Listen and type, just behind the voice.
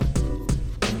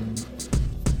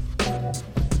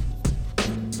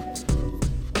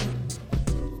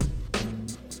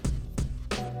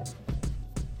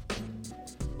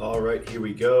All right, here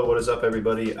we go. What is up,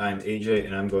 everybody? I'm AJ,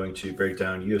 and I'm going to break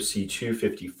down UFC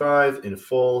 255 in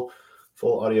full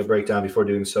audio breakdown. Before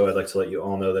doing so, I'd like to let you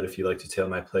all know that if you'd like to tail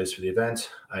my plays for the event,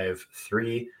 I have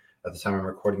 3 at the time I'm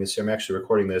recording this here. I'm actually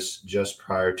recording this just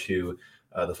prior to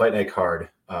the fight night card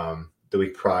the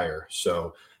week prior.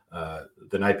 So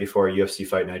the night before UFC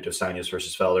fight night, Dos Anjos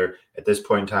versus Felder. At this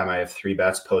point in time, I have 3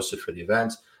 bets posted for the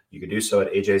event. You can do so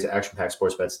at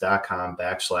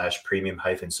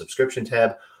ajsactionpacksportsbets.com/premium-subscription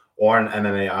tab or on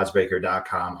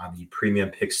MMAoddsbreaker.com on the premium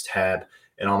picks tab.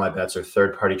 And all my bets are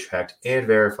third-party tracked and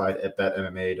verified at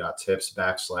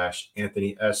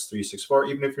betmma.tips/AnthonyS364.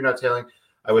 Even if you're not tailing,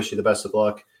 I wish you the best of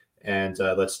luck. And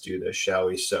let's do this, shall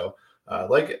we? So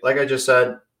like I just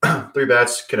said, 3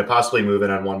 bets. Could it possibly move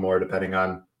in on one more depending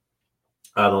on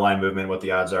the line movement, what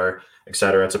the odds are,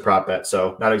 etc. It's a prop bet,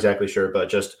 so not exactly sure, but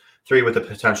just 3 with the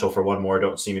potential for one more.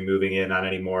 Don't see me moving in on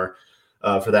any more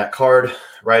for that card.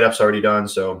 Write-up's already done,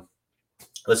 so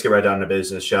let's get right down to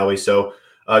business, shall we? So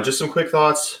just some quick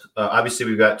thoughts. Obviously,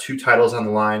 we've got 2 titles on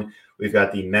the line. We've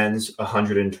got the men's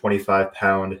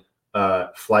 125-pound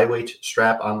flyweight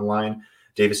strap on the line.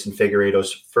 Davison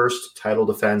Figueiredo's first title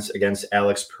defense against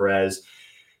Alex Perez.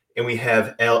 And we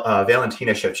have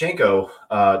Valentina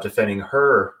Shevchenko defending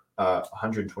her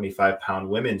 125-pound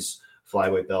women's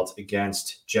flyweight belt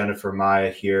against Jennifer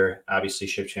Maia here. Obviously,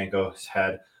 Shevchenko has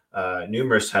had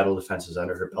numerous title defenses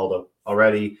under her belt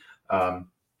already.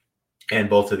 And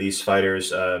both of these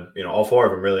fighters, all 4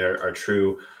 of them really are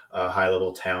true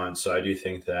high-level talent. So I do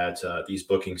think that these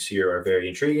bookings here are very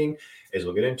intriguing, as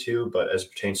we'll get into. But as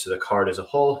it pertains to the card as a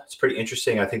whole, it's pretty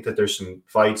interesting. I think that there's some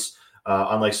fights,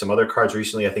 unlike some other cards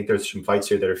recently, I think there's some fights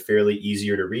here that are fairly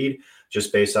easier to read,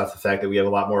 just based off the fact that we have a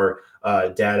lot more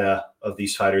data of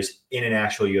these fighters in an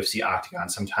actual UFC octagon.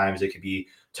 Sometimes it could be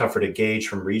tougher to gauge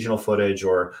from regional footage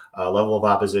or level of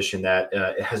opposition that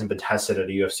it hasn't been tested at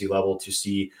a UFC level to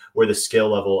see where the skill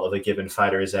level of a given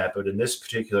fighter is at. But in this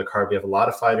particular card, we have a lot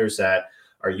of fighters that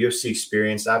are UFC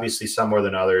experienced, obviously some more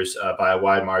than others by a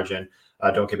wide margin.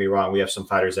 Don't get me wrong, we have some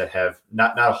fighters that have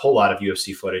not a whole lot of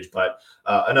UFC footage, but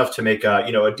enough to make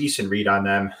a decent read on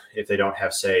them if they don't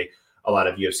have, say, a lot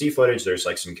of UFC footage. There's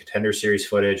like some Contender Series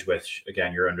footage, which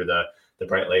again, you're under the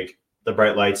bright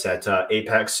lights at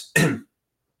Apex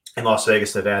in Las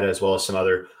Vegas, Nevada, as well as some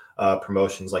other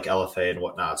promotions like LFA and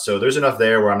whatnot. So there's enough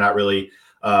there where I'm not really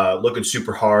looking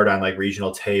super hard on like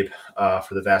regional tape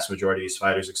for the vast majority of these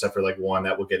fighters, except for like one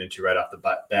that we'll get into right off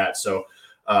the bat. So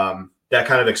that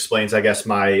kind of explains, I guess,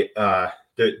 my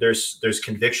there's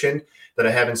conviction that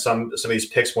I have in some of these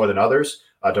picks more than others.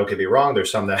 Don't get me wrong.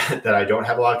 There's some that I don't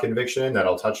have a lot of conviction in that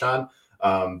I'll touch on.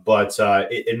 But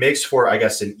it makes for, I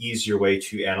guess, an easier way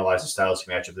to analyze the stylistic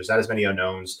matchup. There's not as many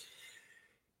unknowns.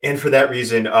 And for that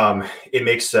reason, it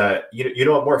makes,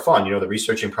 more fun. The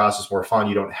researching process more fun.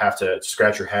 You don't have to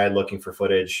scratch your head looking for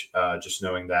footage, just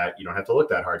knowing that you don't have to look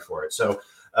that hard for it. So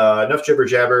enough jibber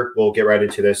jabber. We'll get right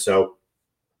into this. So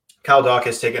Kyle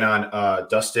Daukaus taking on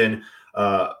Dustin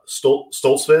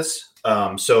Stoltzfus.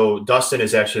 So Dustin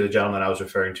is actually the gentleman I was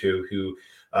referring to, who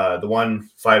the one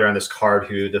fighter on this card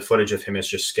who the footage of him is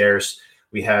just scarce.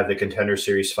 We had the Contender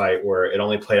Series fight where it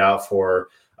only played out for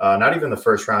not even the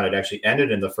first round. It actually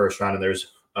ended in the first round. And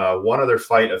there's one other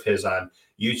fight of his on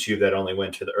YouTube that only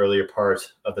went to the earlier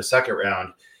part of the second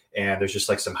round. And there's just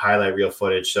like some highlight reel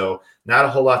footage. So not a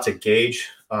whole lot to gauge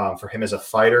for him as a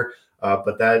fighter.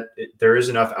 But there is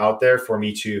enough out there for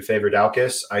me to favor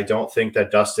Daukaus. I don't think that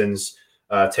Dustin's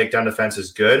takedown defense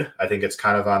is good. I think it's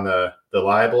kind of on the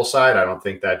liable side. I don't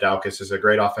think that Daukaus is a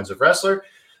great offensive wrestler.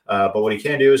 But what he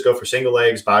can do is go for single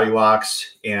legs, body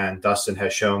locks, and Dustin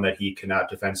has shown that he cannot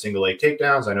defend single leg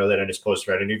takedowns. I know that in his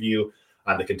post-fight interview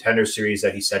on the Contender Series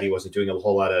that he said he wasn't doing a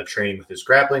whole lot of training with his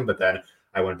grappling, but then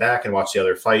I went back and watched the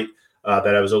other fight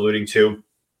that I was alluding to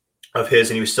of his,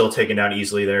 and he was still taken down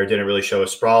easily there. Didn't really show a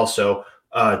sprawl. So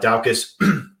Daukaus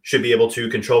should be able to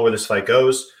control where this fight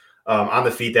goes. On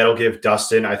the feet, that'll give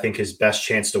Dustin, I think, his best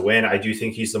chance to win. I do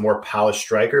think he's the more polished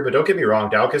striker, but don't get me wrong,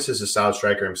 Daukaus is a solid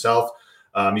striker himself.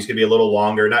 He's going to be a little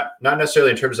longer, not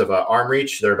necessarily in terms of arm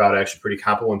reach. They're about actually pretty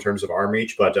comparable in terms of arm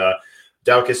reach, but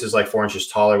Daukaus is like 4 inches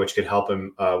taller, which could help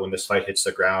him when this fight hits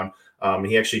the ground.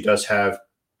 He actually does have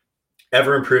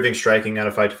ever-improving striking on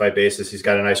a fight-to-fight basis. He's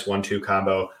got a nice 1-2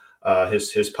 combo.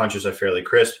 His punches are fairly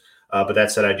crisp. But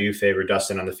that said, I do favor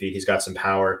Dustin on the feet. He's got some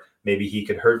power. Maybe he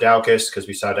could hurt Daukaus, because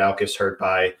we saw Daukaus hurt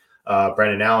by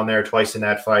Brendan Allen there twice in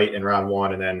that fight in round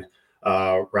 1, and then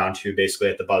round 2 basically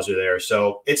at the buzzer there.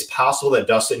 So it's possible that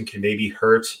Dustin can maybe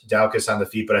hurt Daukaus on the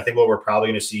feet, but I think what we're probably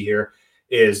going to see here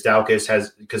is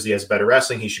Daukaus because he has better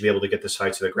wrestling, he should be able to get this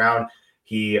fight to the ground.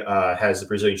 He has the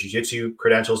Brazilian Jiu-Jitsu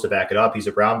credentials to back it up. He's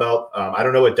a brown belt. I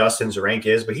don't know what Dustin's rank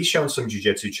is, but he's shown some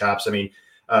Jiu-Jitsu chops. I mean,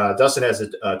 Dustin has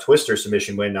a twister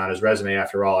submission win on his resume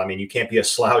after all. I mean, you can't be a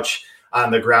slouch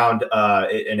on the ground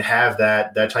and have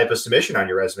that type of submission on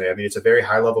your resume. I mean, it's a very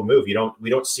high-level move. We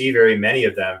don't see very many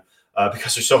of them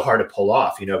because they're so hard to pull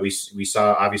off. You know, we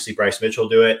saw obviously Bryce Mitchell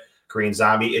do it, Korean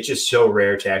Zombie. It's just so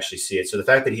rare to actually see it. So the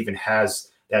fact that he even has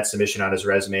that submission on his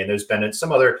resume, and there's been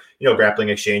some other, grappling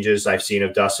exchanges I've seen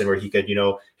of Dustin where he could,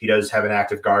 he does have an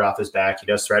active guard off his back. He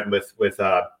does threaten with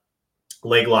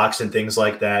leg locks and things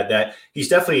like that. That it's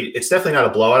definitely not a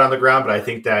blowout on the ground, but I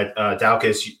think that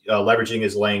Daukaus leveraging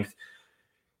his length,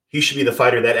 he should be the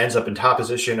fighter that ends up in top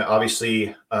position.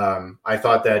 Obviously, I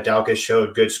thought that Daukaus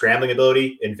showed good scrambling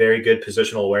ability and very good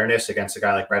positional awareness against a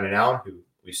guy like Brendan Allen, who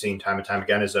we've seen time and time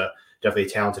again is definitely a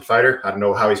talented fighter. I don't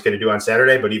know how he's going to do on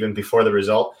Saturday, but even before the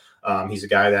result, he's a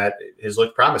guy that has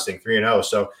looked promising, 3-0.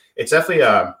 So it's definitely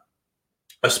a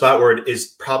spot where it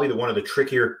is probably one of the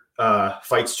trickier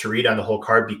fights to read on the whole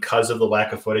card because of the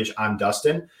lack of footage on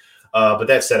Dustin. But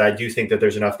that said, I do think that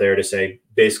there's enough there to say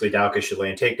basically Daukaus should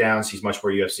land takedowns. He's much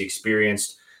more UFC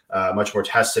experienced, much more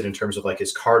tested in terms of like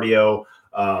his cardio.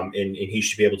 And he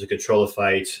should be able to control the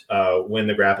fight, win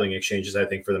the grappling exchanges, I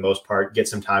think, for the most part, get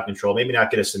some top control, maybe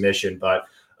not get a submission, but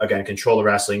again, control the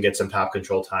wrestling, get some top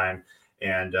control time,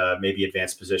 and maybe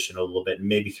advance position a little bit, and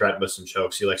maybe threaten with some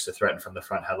chokes. He likes to threaten from the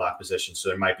front headlock position. So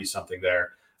there might be something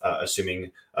there,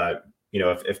 assuming,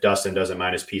 if Dustin doesn't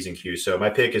mind his P's and Q's. So my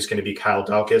pick is going to be Kyle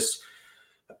Daukaus.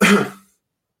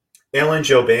 Alan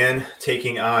Jouban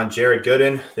taking on Jared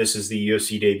Gooden. This is the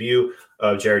UFC debut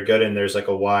of Jared Gooden. There's like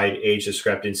a wide age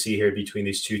discrepancy here between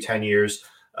these two, 10 years.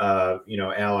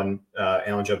 Alan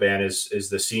Jouban is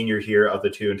the senior here of the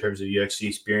two in terms of UFC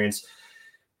experience.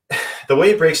 The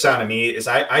way it breaks down to me is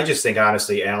I just think,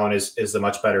 honestly, Alan is the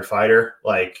much better fighter.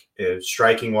 Like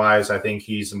striking wise, I think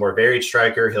he's a more varied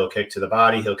striker. He'll kick to the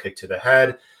body. He'll kick to the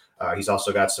head. He's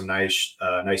also got some nice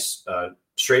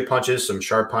straight punches, some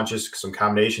sharp punches, some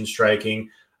combination striking.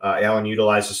 Alan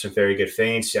utilizes some very good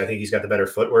feints. I think he's got the better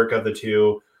footwork of the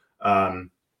two.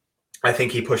 I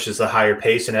think he pushes the higher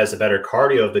pace and has the better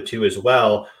cardio of the two as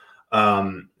well.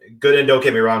 Gooden, don't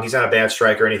get me wrong, he's not a bad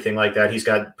striker or anything like that. He's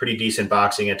got pretty decent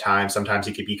boxing at times. Sometimes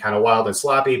he could be kind of wild and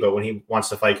sloppy, but when he wants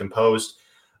to fight composed,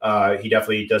 he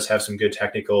definitely does have some good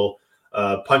technical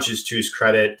punches to his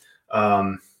credit.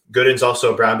 Gooden's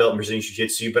also a brown belt in Brazilian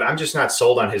Jiu-Jitsu, but I'm just not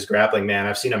sold on his grappling, man.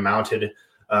 I've seen him mounted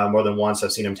more than once.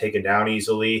 I've seen him taken down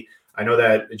easily. I know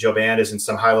that Jouban isn't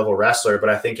some high-level wrestler, but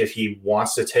I think if he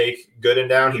wants to take Gooden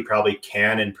down, he probably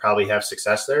can and probably have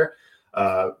success there.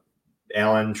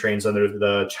 Alan trains under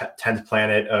the 10th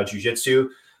Planet Jiu-Jitsu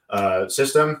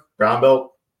system, brown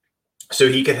belt. So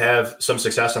he could have some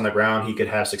success on the ground. He could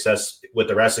have success with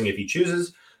the wrestling if he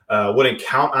chooses. Wouldn't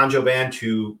count on Jouban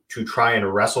to try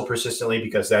and wrestle persistently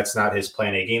because that's not his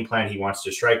plan A game plan. He wants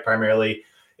to strike primarily.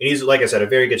 And he's, like I said, a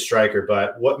very good striker.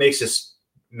 But what makes this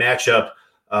matchup,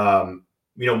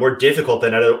 more difficult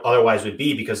than it otherwise would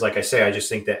be, because like I say, I just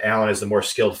think that Alan is the more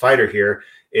skilled fighter here,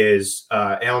 is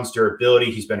Alan's durability.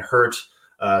 He's been hurt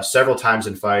several times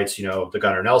in fights, the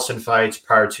Gunnar Nelson fights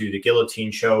prior to the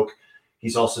guillotine choke.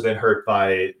 He's also been hurt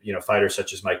by, fighters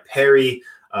such as Mike Perry.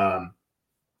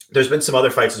 There's been some other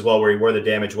fights as well where he wore the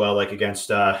damage well, like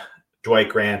against Dwight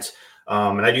Grant.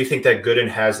 And I do think that Gooden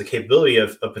has the capability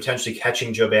of potentially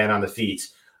catching Jouban on the feet.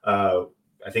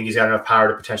 I think he's got enough power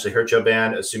to potentially hurt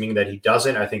Jouban. Assuming that he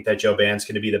doesn't, I think that Jouban's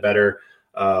going to be the better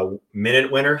minute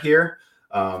winner here.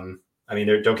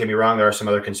 Don't get me wrong, there are some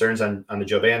other concerns on the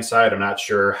Jouban side. I'm not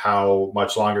sure how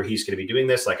much longer he's going to be doing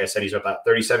this. Like I said, he's about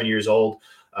 37 years old.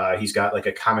 He's got like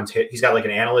he's got like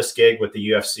an analyst gig with the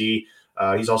UFC.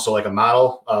 He's also like a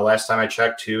model last time I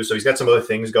checked too. So he's got some other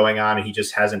things going on, and he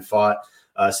just hasn't fought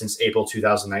since April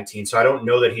 2019. So I don't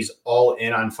know that he's all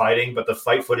in on fighting, but the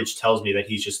fight footage tells me that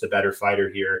he's just the better fighter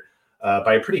here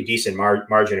by a pretty decent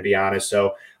margin, to be honest.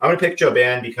 So I'm going to pick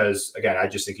Jouban because, again, I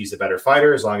just think he's the better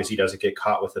fighter as long as he doesn't get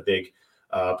caught with a big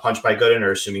punch by Gooden,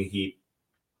 or assuming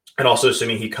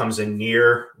he comes in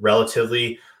near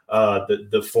relatively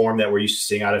the form that we're used to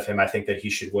seeing out of him. I think that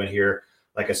he should win here.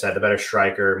 Like I said, the better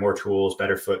striker, more tools,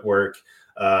 better footwork,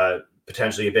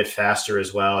 potentially a bit faster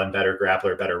as well, and better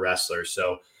grappler, better wrestler.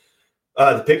 So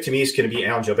the pick to me is going to be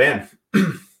Alan Jouban.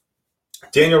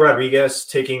 Daniel Rodriguez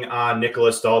taking on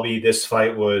Nicholas Dalby. This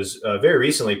fight was very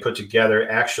recently put together,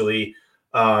 actually.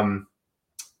 I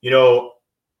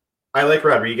like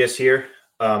Rodriguez here.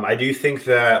 I do think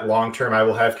that long-term I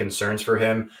will have concerns for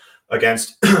him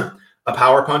against a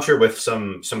power puncher with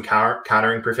some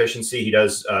countering proficiency. He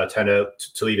does tend to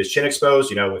leave his chin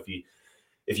exposed.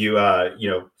 If if you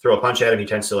throw a punch at him, he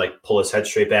tends to like pull his head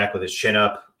straight back with his chin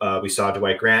up. We saw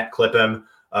Dwight Grant clip him,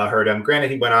 hurt him.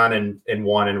 Granted, he went on and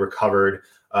won and recovered.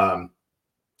 And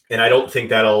I don't think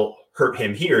that'll hurt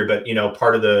him here, but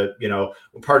part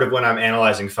of when I'm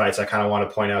analyzing fights, I kind of want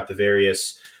to point out the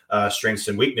various strengths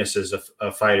and weaknesses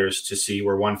of fighters to see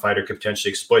where one fighter could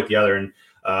potentially exploit the other. And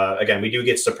again, we do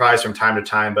get surprised from time to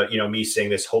time, but me saying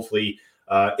this, hopefully,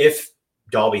 if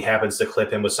Dalby happens to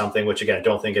clip him with something, which again,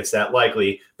 don't think it's that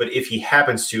likely, but if he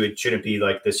happens to, it shouldn't be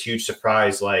like this huge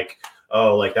surprise, like,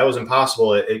 oh, like that was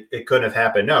impossible. It couldn't have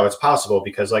happened. No, it's possible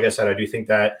because, like I said, I do think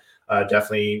that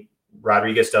definitely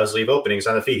Rodriguez does leave openings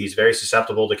on the feet. He's very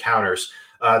susceptible to counters.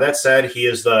 That said, he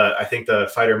is I think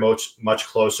the fighter much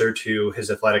closer to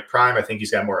his athletic prime. I think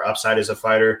he's got more upside as a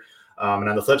fighter. And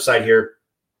on the flip side here,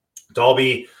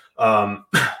 Dalby,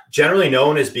 generally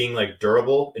known as being like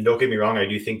durable. And don't get me wrong, I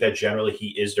do think that generally he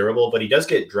is durable, but he does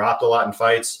get dropped a lot in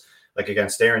fights, like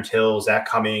against Darren Till, Zach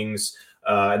Cummings,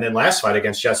 and then last fight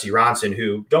against Jesse Ronson,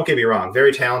 who, don't get me wrong,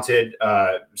 very talented,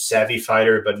 savvy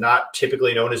fighter, but not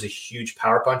typically known as a huge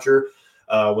power puncher,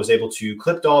 was able to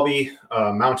clip Dalby,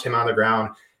 mount him on the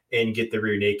ground, and get the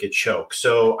rear naked choke.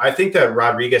 So I think that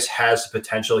Rodriguez has the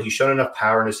potential. He's shown enough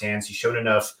power in his hands. He's shown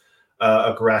enough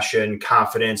aggression,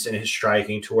 confidence in his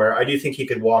striking to where I do think he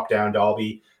could walk down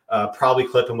Dalby, probably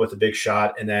clip him with a big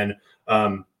shot, and then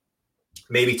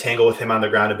maybe tangle with him on the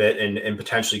ground a bit and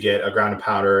potentially get a ground and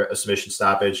pounder, a submission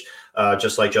stoppage.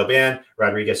 Just like Joban,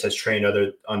 Rodriguez has trained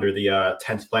under the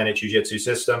 10th Planet Jiu-Jitsu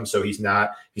system, so he's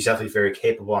definitely very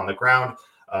capable on the ground.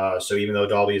 So even though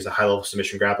Dalby is a high-level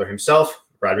submission grappler himself,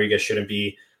 Rodriguez shouldn't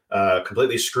be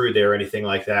completely screwed there or anything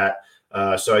like that.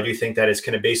 So I do think that it's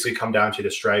going to basically come down to the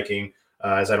striking,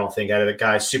 as I don't think either the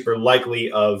guy's super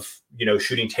likely of,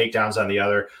 shooting takedowns on the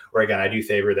other. Or again, I do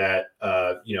favor that,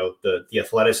 the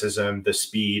athleticism, the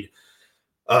speed,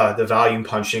 the volume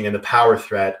punching, and the power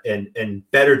threat and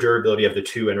better durability of the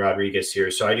two in Rodriguez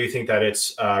here. So I do think that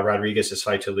it's Rodriguez's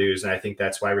fight to lose. And I think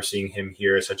that's why we're seeing him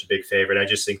here as such a big favorite. I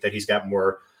just think that he's got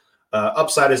more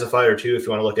upside as a fighter too, if you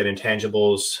want to look at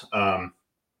intangibles.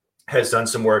 Has done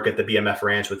some work at the BMF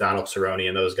Ranch with Donald Cerrone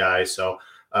and those guys. So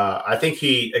I think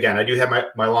I do have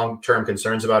my long-term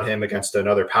concerns about him against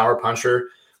another power puncher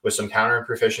with some counter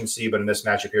proficiency, but in this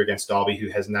matchup here against Dalby, who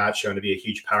has not shown to be a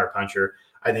huge power puncher,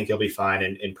 I think he'll be fine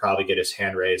and probably get his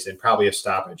hand raised and probably a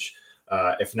stoppage,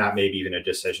 if not maybe even a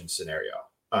decision scenario.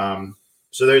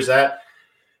 So there's that.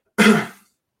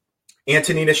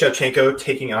 Antonina Shevchenko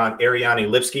taking on Ariane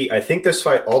Lipski. I think this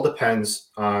fight all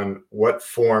depends on what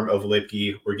form of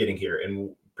Lipki we're getting here.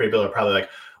 And people are probably like,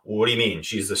 what do you mean?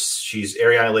 She's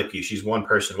Ariane Lipki. She's one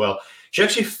person. Well, she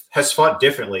actually has fought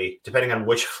differently depending on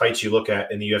which fights you look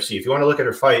at in the UFC. If you want to look at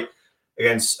her fight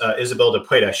against Isabel de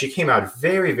Pueda, she came out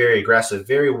very, very aggressive,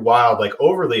 very wild, like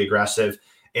overly aggressive,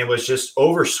 and was just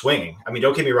over swinging. I mean,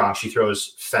 don't get me wrong. She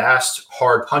throws fast,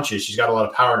 hard punches. She's got a lot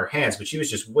of power in her hands, but she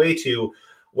was just way too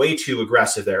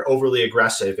aggressive there, overly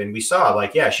aggressive. And we saw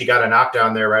she got a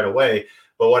knockdown there right away.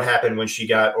 But what happened when she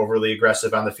got overly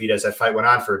aggressive on the feet as that fight went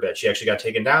on for a bit? She actually got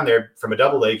taken down there from a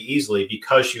double leg easily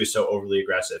because she was so overly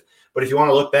aggressive. But if you want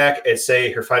to look back at,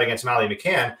 say, her fight against Molly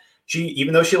McCann,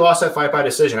 even though she lost that fight by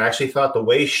decision, I actually thought the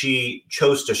way she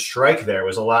chose to strike there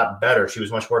was a lot better. She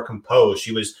was much more composed.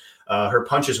 She was, her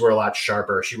punches were a lot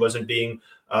sharper. She wasn't being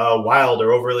wild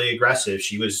or overly aggressive.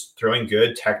 She was throwing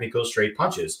good technical straight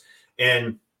punches.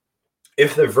 And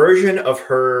if the version of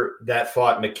her that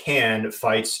fought McCann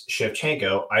fights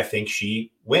Shevchenko, I think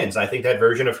she wins. I think that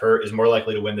version of her is more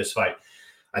likely to win this fight.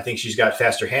 I think she's got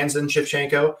faster hands than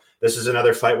Shevchenko. This is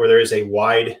another fight where there is a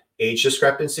wide age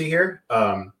discrepancy here.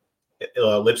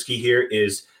 Lipski here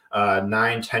is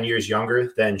 9-10 years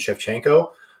younger than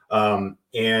Shevchenko.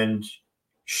 And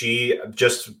she,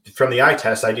 just from the eye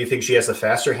test, I do think she has the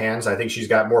faster hands. I think she's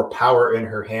got more power in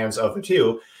her hands of the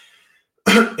two.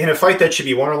 In a fight that should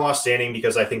be won or lost standing,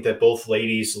 because I think that both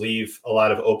ladies leave a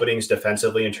lot of openings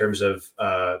defensively in terms of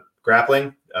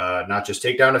grappling, not just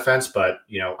takedown defense, but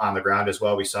on the ground as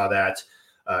well. We saw that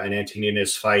in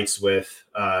Antonina's fights with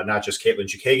not just Caitlin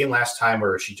Chukagian last time,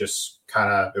 where she just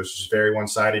it was just very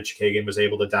one-sided. Chukagian was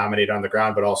able to dominate on the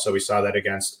ground, but also we saw that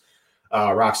against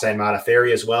Roxanne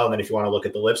Modafferi as well. And then if you want to look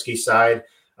at the Lipski side,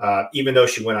 even though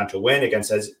she went on to win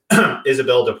against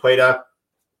Isabel de Pueda,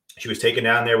 she was taken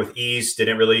down there with ease,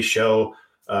 didn't really show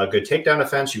good takedown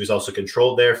defense. She was also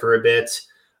controlled there for a bit.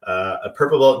 A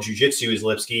purple belt in jiu-jitsu is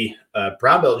Lipski.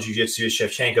 Brown belt in jiu-jitsu is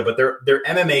Shevchenko. But their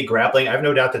MMA grappling, I have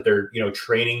no doubt that they're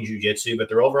training jiu-jitsu, but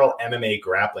their overall MMA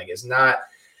grappling is not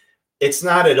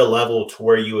at a level to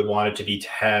where you would want it to be to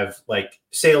have,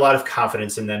 say, a lot of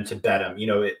confidence in them to bet them.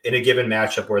 In a given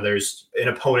matchup where there's an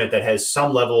opponent that has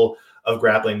some level of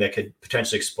grappling that could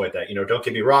potentially exploit that. Don't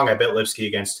get me wrong. I bet Lipski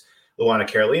against Luana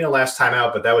Carolina last time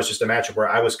out, but that was just a matchup where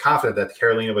I was confident that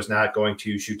Carolina was not going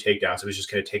to shoot takedowns. It was just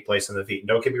going to take place on the feet. And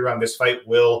don't get me wrong. This fight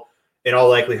will, in all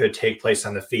likelihood, take place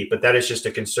on the feet, but that is just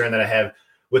a concern that I have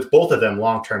with both of them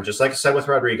long-term. Just like I said with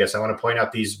Rodriguez, I want to point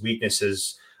out these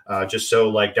weaknesses just so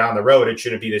like down the road, it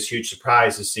shouldn't be this huge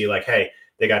surprise to see like, hey,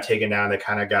 they got taken down, they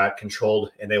kind of got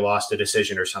controlled and they lost a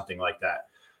decision or something like that.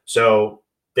 So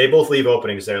they both leave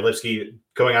openings there. Lipski,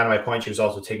 going on to my point, she was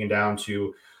also taken down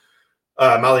to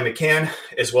Molly McCann,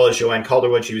 as well as Joanne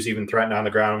Calderwood. She was even threatened on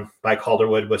the ground by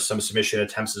Calderwood with some submission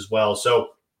attempts as well. So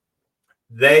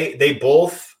they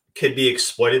both could be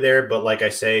exploited there, but like I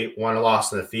say, one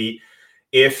loss in the feet.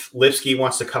 If Lipski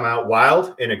wants to come out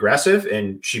wild and aggressive,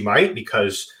 and she might,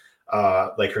 because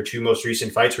like her two most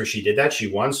recent fights where she did that, she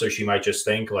won. So she might just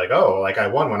think like, oh, like I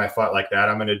won when I fought like that.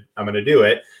 I'm gonna do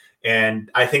it. And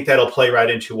I think that'll play right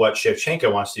into what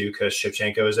Shevchenko wants to do, because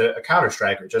Shevchenko is a counter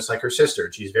striker, just like her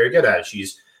sister. She's very good at it.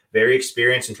 She's very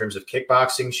experienced in terms of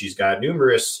kickboxing. She's got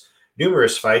numerous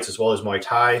fights as well as Muay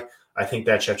Thai. I think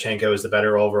that Shevchenko is the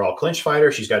better overall clinch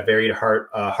fighter. She's got very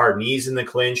hard knees in the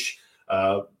clinch.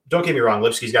 Don't get me wrong,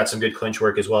 Lipski's got some good clinch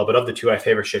work as well, but of the two, I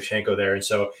favor Shevchenko there. And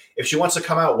so if she wants to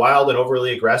come out wild and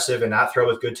overly aggressive and not throw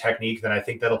with good technique, then I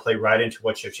think that'll play right into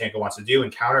what Shevchenko wants to do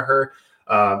and counter her,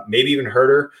 maybe even hurt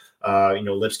her.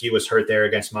 Lipski was hurt there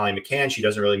against Molly McCann. She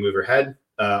doesn't really move her head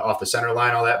off the center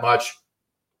line all that much.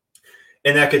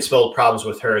 And that could spell problems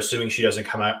with her, assuming she doesn't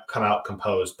come out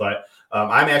composed. But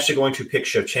I'm actually going to pick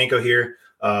Shevchenko here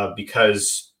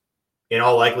because in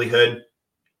all likelihood,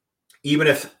 even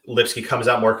if Lipski comes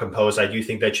out more composed, I do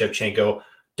think that Shevchenko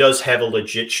does have a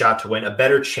legit shot to win, a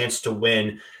better chance to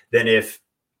win than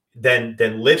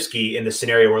Lipski in the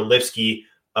scenario where Lipski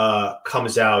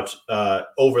comes out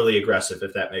overly aggressive,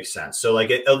 if that makes sense. So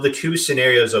like of the two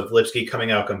scenarios of Lipski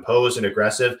coming out composed and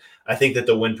aggressive, I think that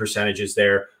the win percentages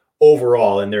there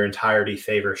overall in their entirety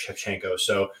favor Shevchenko.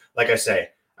 So like I say,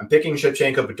 I'm picking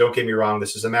Shevchenko, but don't get me wrong.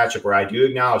 This is a matchup where I do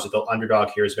acknowledge that the underdog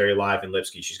here is very live in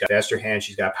Lipski. She's got faster hands.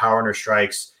 She's got power in her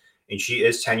strikes, and she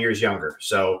is 10 years younger.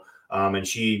 So, and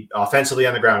she offensively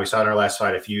on the ground, we saw in her last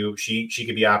fight, she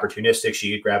could be opportunistic.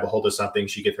 She could grab a hold of something.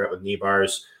 She could threat with knee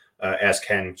bars, as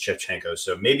can Shevchenko.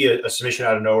 So maybe a submission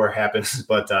out of nowhere happens,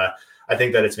 but I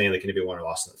think that it's mainly going to be one or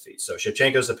loss in the feet. So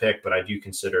Shevchenko's the pick, but I do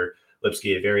consider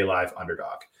Lipski a very live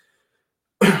underdog.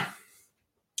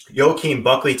 Joaquin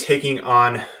Buckley taking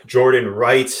on Jordan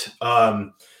Wright.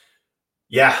 Mr.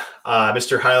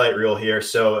 Highlight Reel here.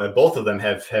 So both of them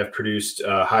have produced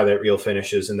highlight reel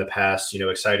finishes in the past,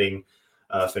 exciting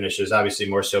finishes. Obviously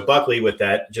more so Buckley with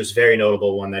that just very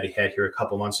notable one that he had here a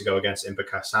couple months ago against Impa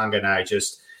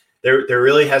Kasanganay. There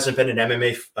really hasn't been an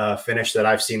MMA finish that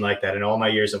I've seen like that in all my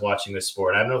years of watching this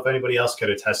sport. I don't know if anybody else could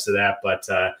attest to that, but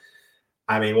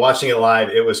watching it live,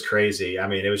 it was crazy.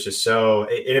 It was just so,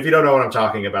 and if you don't know what I'm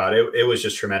talking about, it was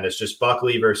just tremendous. Just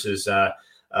Buckley versus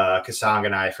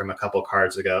Kasanganay from a couple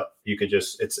cards ago. You could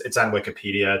it's on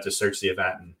Wikipedia to search the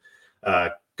event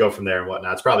and go from there and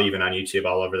whatnot. It's probably even on YouTube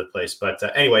all over the place. But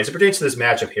anyways, it pertains to this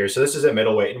matchup here. So this is at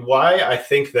middleweight, and why I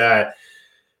think that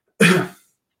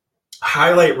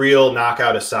highlight reel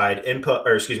knockout aside,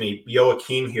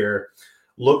 Joaquin here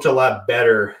looked a lot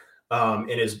better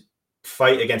in his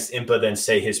fight against Impa than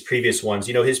say his previous ones.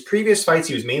 His previous fights,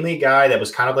 he was mainly a guy that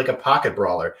was kind of like a pocket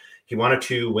brawler. He wanted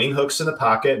to wing hooks in the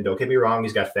pocket, and don't get me wrong,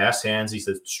 he's got fast hands. He's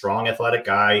a strong, athletic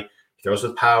guy. He throws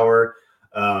with power,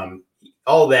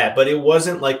 all that. But it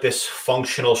wasn't like this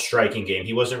functional striking game.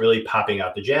 He wasn't really popping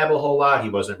out the jab a whole lot. He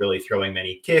wasn't really throwing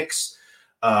many kicks.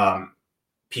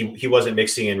 He wasn't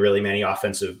mixing in really many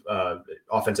offensive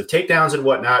takedowns and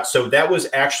whatnot. So that was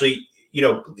actually,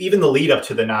 even the lead up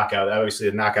to the knockout, obviously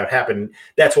the knockout happened.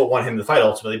 That's what won him the fight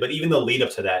ultimately. But even the lead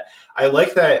up to that, I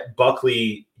like that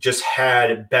Buckley just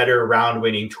had better round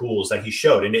winning tools that he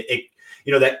showed. And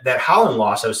that Holland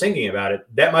loss, I was thinking about it,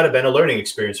 that might've been a learning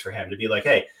experience for him to be like,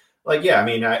 hey, I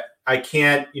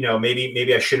can't,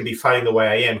 maybe I shouldn't be fighting the way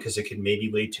I am, because it could maybe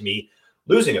lead to me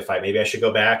losing a fight. Maybe I should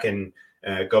go back and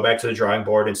go back to the drawing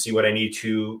board and see what I need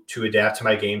to adapt to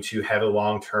my game to have a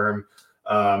long-term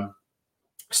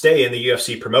stay in the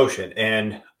UFC promotion.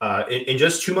 And in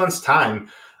just 2 months' time,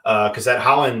 because that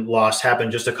Holland loss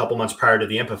happened just a couple months prior to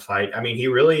the Impa fight, he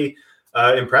really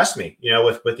impressed me,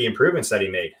 with the improvements that he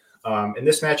made. In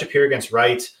this matchup here against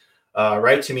Wright,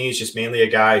 Wright to me is just mainly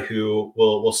a guy who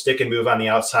will stick and move on the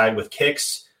outside with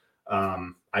kicks.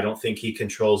 I don't think he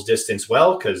controls distance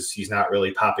well, because he's not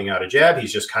really popping out a jab.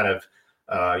 He's just kind of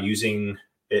using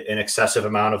an excessive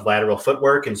amount of lateral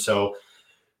footwork. And so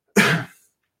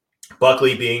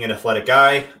Buckley being an athletic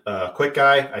guy, quick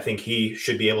guy, I think he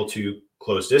should be able to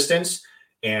close distance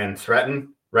and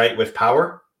threaten, right, with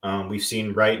power. We've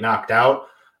seen Wright knocked out.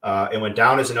 It went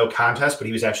down as a no contest, but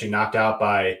he was actually knocked out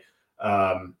by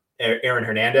Aaron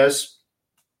Hernandez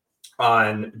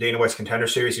on Dana White's Contender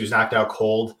Series. He was knocked out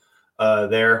cold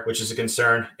there, which is a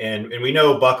concern. And we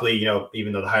know Buckley,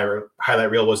 even though the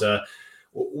highlight reel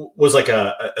was like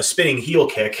a spinning heel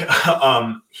kick,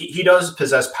 he does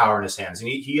possess power in his hands, and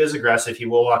he is aggressive. He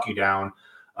will walk you down.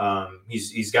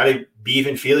 He's got to be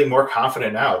even feeling more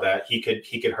confident now that he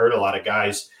could hurt a lot of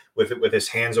guys with his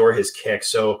hands or his kick.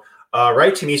 So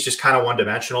Wright to me is just kind of one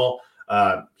dimensional.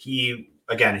 He'll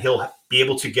be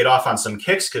able to get off on some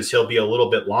kicks because he'll be a little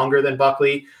bit longer than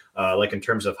Buckley. Like in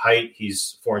terms of height,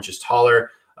 he's 4 inches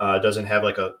taller. Doesn't have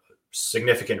like a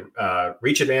significant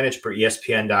reach advantage per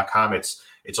ESPN.com.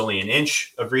 It's only an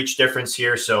inch of reach difference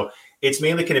here. So it's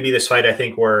mainly going to be this fight, I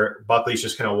think, where Buckley's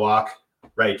just going to walk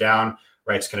Wright down.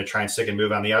 Wright's going to try and stick and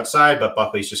move on the outside, but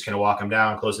Buckley's just going to walk him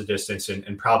down, close the distance,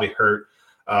 and probably hurt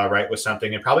Wright with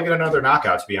something and probably get another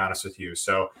knockout, to be honest with you.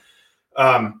 So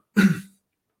I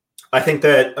think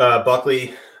that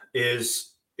Buckley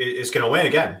is going to win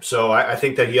again. So I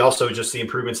think that he also, just the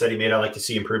improvements that he made, I like to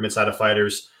see improvements out of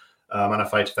fighters on a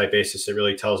fight-to-fight basis. It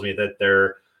really tells me that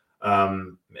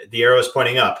the arrow is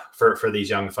pointing up for these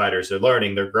young fighters. They're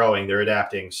learning, they're growing, they're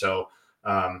adapting. So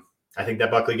I think that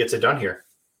Buckley gets it done here.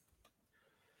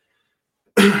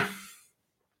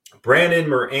 Brandon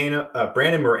Moreno,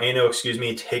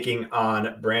 taking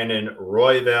on Brandon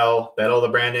Royval. Battle of the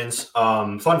Brandons.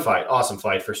 Fun fight, awesome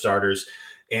fight for starters.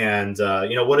 And,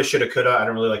 woulda, shoulda, coulda. I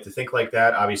don't really like to think like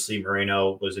that. Obviously,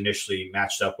 Moreno was initially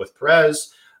matched up with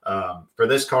Perez for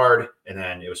this card. And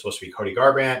then it was supposed to be Cody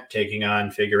Garbrandt taking on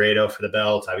Figueiredo for the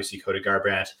belt. Obviously, Cody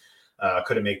Garbrandt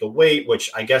couldn't make the weight, which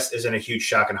I guess isn't a huge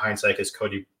shock in hindsight because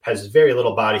Cody has very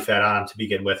little body fat on him to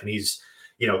begin with. And he's,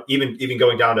 even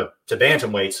going down to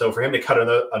bantamweight. So for him to cut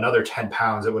another 10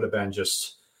 pounds, it would have been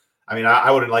just,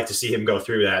 I wouldn't like to see him go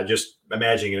through that, just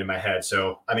imagining it in my head.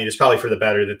 So, it's probably for the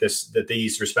better that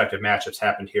these respective matchups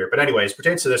happened here. But anyways,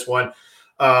 pertains to this one,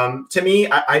 to me,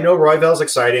 I know Royval's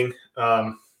exciting.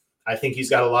 I think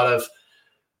he's got a lot of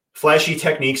flashy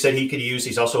techniques that he could use.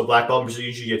 He's also a black belt in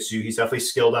Brazilian Jiu-Jitsu. He's definitely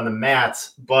skilled on the mat,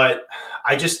 but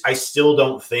I still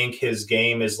don't think his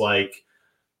game is like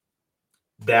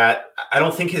that. I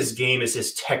don't think his game is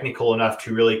just technical enough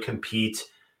to really compete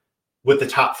with the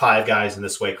top 5 guys in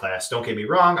this weight class. Don't get me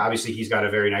wrong. Obviously, he's got a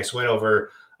very nice win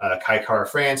over Kai Kara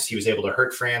France. He was able to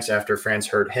hurt France after France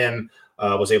hurt him,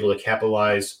 was able to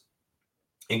capitalize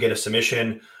and get a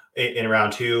submission in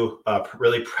round 2,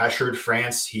 really pressured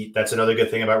France. That's another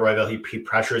good thing about Royval. He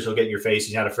pressures, he'll get in your face.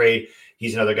 He's not afraid.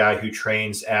 He's another guy who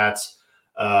trains at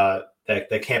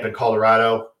that camp in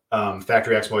Colorado.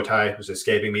 Factory X Muay Thai was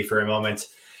escaping me for a moment,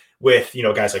 with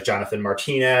guys like Jonathan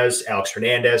Martinez, Alex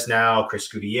Hernandez now, Chris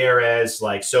Gutierrez.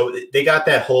 So they got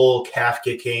that whole calf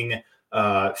kicking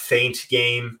feint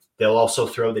game. They'll also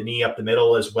throw the knee up the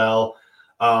middle as well.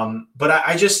 But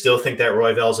I just still think that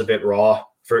Royval's a bit raw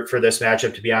for this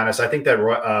matchup, to be honest. I think that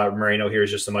Moreno here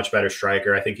is just a much better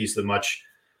striker. I think he's the much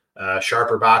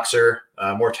sharper boxer,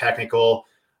 more technical,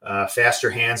 faster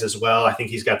hands as well. I think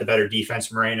he's got the better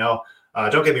defense, Moreno.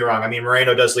 Don't get me wrong.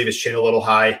 Moreno does leave his chin a little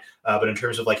high, but in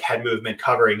terms of like head movement,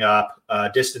 covering up,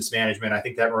 distance management, I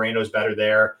think that Moreno is better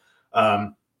there.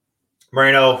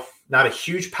 Moreno, not a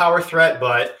huge power threat,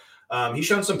 but he's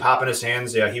shown some pop in his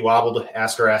hands. Yeah, he wobbled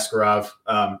Askar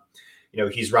Askarov.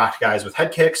 He's rocked guys with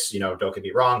head kicks. Don't get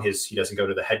me wrong. He doesn't go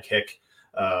to the head kick.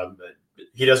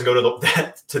 He doesn't go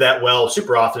to that well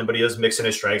super often, but he does mix in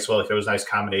his strikes well. If those nice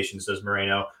combinations, does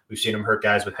Moreno. We've seen him hurt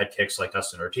guys with head kicks like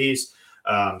Dustin Ortiz.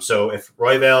 So if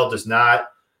Royval does not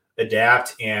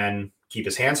adapt and keep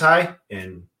his hands high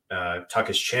and tuck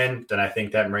his chin, then I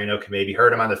think that Moreno can maybe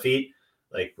hurt him on the feet.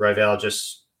 Like Royval,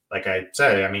 just like I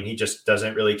said, he just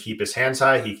doesn't really keep his hands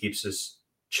high. He keeps his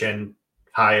chin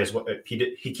high as well.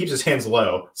 He keeps his hands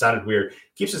low. It sounded weird.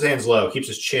 Keeps his hands low, keeps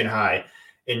his chin high,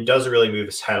 and doesn't really move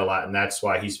his head a lot. And that's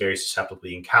why he's very susceptible to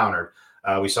being countered.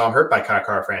 We saw him hurt by Kai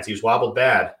Kara France. He was wobbled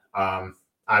bad.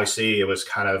 Obviously, it was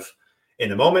kind of in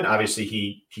the moment. Obviously,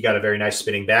 he got a very nice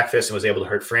spinning back fist and was able to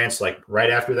hurt France right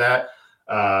after that.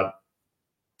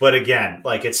 But again,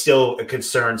 it's still a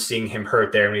concern seeing him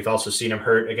hurt there. And we've also seen him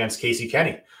hurt against Casey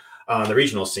Kenny on the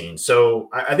regional scene. So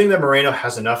I think that Moreno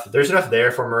has enough. There's enough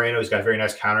there for Moreno. He's got very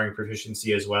nice countering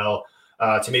proficiency as well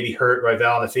to maybe hurt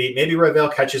Royval on the feet. Maybe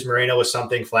Royval catches Moreno with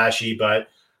something flashy, but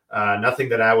nothing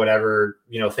that I would ever,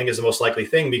 think is the most likely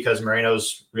thing, because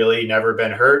Moreno's really never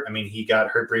been hurt. He got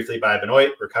hurt briefly by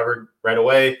Benoit, recovered right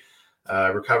away,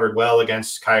 recovered well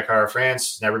against Kai Kara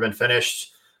France, never been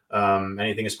finished.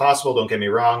 Anything is possible, don't get me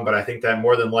wrong, but I think that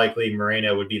more than likely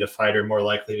Moreno would be the fighter more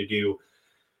likely to do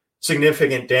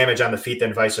significant damage on the feet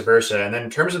than vice versa. And then in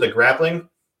terms of the grappling,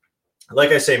 like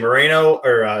I say, Revel,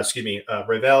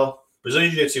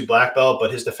 Brazilian Jiu-Jitsu black belt,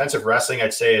 but his defensive wrestling,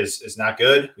 I'd say, is not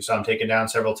good. We saw him taken down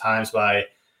several times by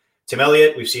Tim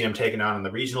Elliott. We've seen him taken on in the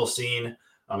regional scene in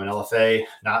LFA,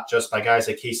 not just by guys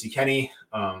like Casey Kenny.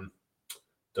 Don't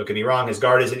get me wrong, his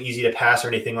guard isn't easy to pass or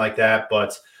anything like that,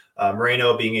 but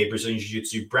Moreno being a Brazilian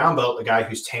Jiu-Jitsu brown belt, a guy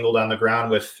who's tangled on the ground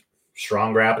with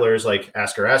strong grapplers like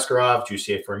Askar Askarov,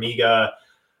 Jussier Formiga,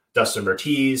 Dustin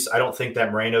Ortiz. I don't think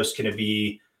that Moreno's going to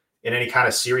be in any kind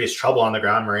of serious trouble on the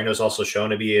ground. Moreno's also shown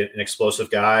to be an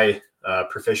explosive guy,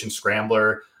 proficient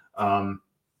scrambler, and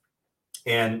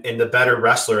the better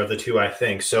wrestler of the two, I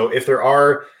think. So if there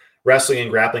are wrestling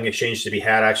and grappling exchanges to be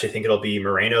had, I actually think it'll be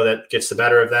Moreno that gets the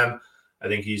better of them. I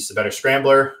think he's the better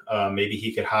scrambler. Maybe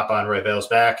he could hop on Revel's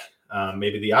back.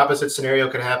 Maybe the opposite scenario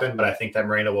could happen, but I think that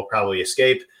Moreno will probably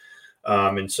escape.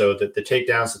 And so the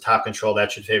takedowns, the top control,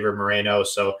 that should favor Moreno.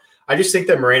 So I just think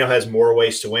that Moreno has more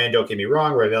ways to win. Don't get me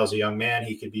wrong. Revel's a young man.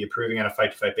 He could be improving on a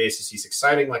fight-to-fight basis. He's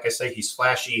exciting. Like I say, he's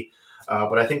flashy.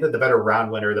 But I think that the better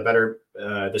round winner,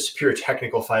 the superior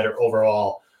technical fighter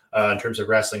overall in terms of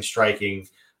wrestling, striking,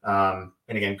 and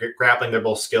again, grappling, they're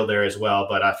both skilled there as well.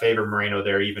 But I favor Moreno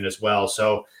there even as well.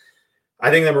 So I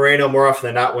think that Moreno more often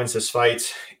than not wins this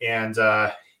fight. And,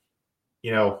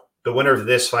 the winner of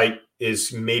this fight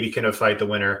is maybe going to fight the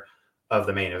winner of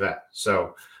the main event.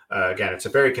 So, again, it's a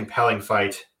very compelling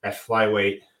fight at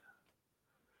flyweight.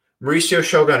 Mauricio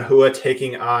Shogun Rua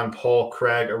taking on Paul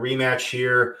Craig, a rematch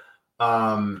here.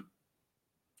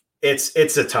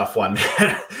 It's a tough one.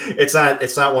 It's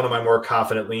not one of my more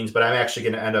confident leans, but I'm actually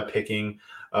going to end up picking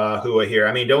Rua here.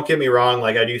 I mean, don't get me wrong.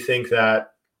 Like, I do think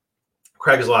that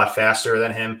Craig is a lot faster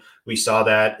than him. We saw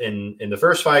that in the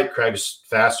first fight. Craig's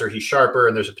faster, he's sharper,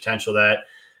 and there's a potential that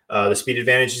the speed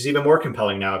advantage is even more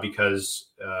compelling now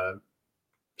because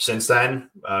since then,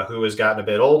 Rua has gotten a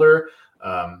bit older.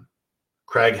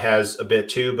 Craig has a bit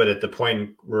too, but at the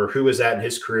point where Rua is at in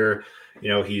his career,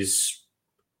 he's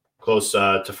close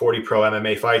to 40 pro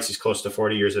MMA fights. He's close to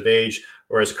 40 years of age,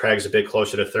 whereas Craig's a bit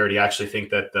closer to 30. I actually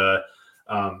think that the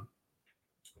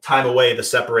time away, the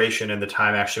separation and the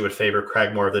time actually would favor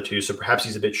Craig more of the two. So perhaps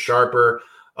he's a bit sharper,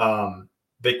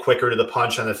 bit quicker to the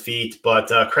punch on the feet, but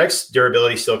Craig's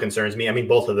durability still concerns me. I mean,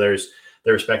 both of their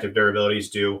respective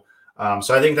durabilities do.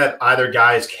 So I think that either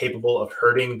guy is capable of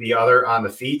hurting the other on the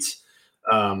feet.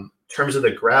 In terms of the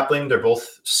grappling, they're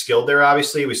both skilled there,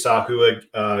 obviously. We saw Rua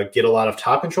get a lot of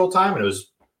top control time, and it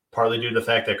was partly due to the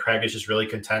fact that Craig is just really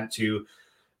content to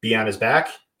be on his back.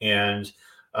 And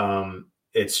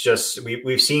it's just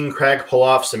we've seen Craig pull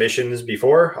off submissions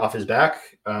before off his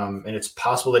back, and it's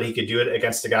possible that he could do it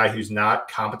against a guy who's not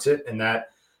competent in that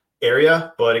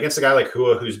area. But against a guy like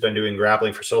Rua, who's been doing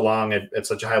grappling for so long at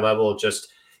such a high level, just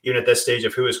even at this stage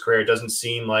of Rua's career, it doesn't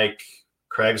seem like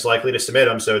Craig's likely to submit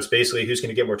him. So it's basically who's going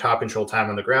to get more top control time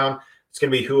on the ground. It's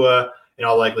going to be Rua in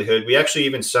all likelihood. We actually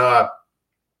even saw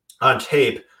on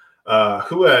tape,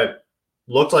 Rua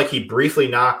looked like he briefly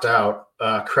knocked out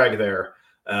Craig there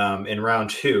in round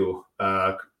 2.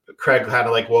 Craig kind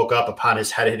of woke up upon his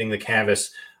head hitting the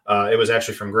canvas. It was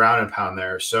actually from ground and pound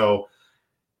there. So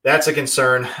that's a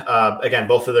concern. Again,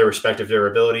 both of their respective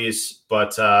durabilities,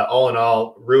 but all in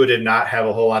all, Rua did not have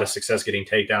a whole lot of success getting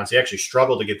takedowns. He actually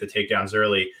struggled to get the takedowns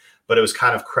early, but it was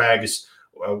kind of Craig's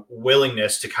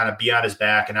willingness to kind of be on his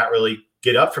back and not really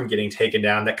get up from getting taken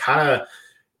down that kind of,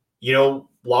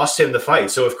 lost him the fight.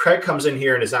 So if Craig comes in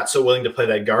here and is not so willing to play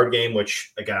that guard game,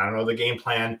 which again, I don't know the game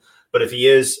plan, but if he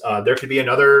is, there could be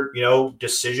another,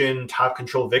 decision top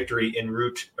control victory en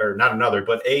route, or not another,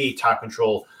 but a top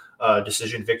control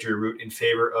decision victory route in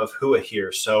favor of Rua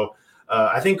here. So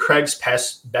I think Craig's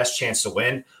best chance to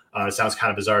win, it sounds kind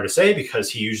of bizarre to say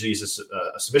because he usually is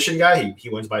a submission guy. He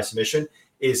wins by submission,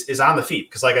 is on the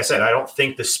feet. Because like I said, I don't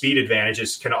think the speed advantage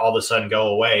is going to all of a sudden go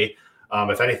away.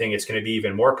 If anything, it's going to be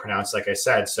even more pronounced, like I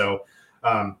said. So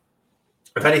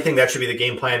if anything, that should be the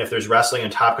game plan. If there's wrestling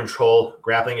and top control,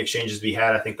 grappling exchanges to be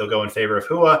had, I think they'll go in favor of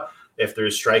Rua. If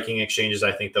there's striking exchanges,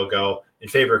 I think they'll go in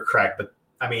favor of Craig. But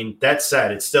I mean, that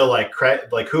said, it's still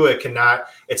Rua cannot.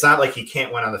 It's not like he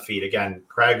can't win on the feet. Again,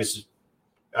 Craig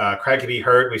could be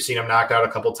hurt. We've seen him knocked out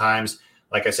a couple times.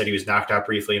 Like I said, he was knocked out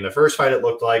briefly in the first fight. It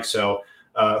looked like so.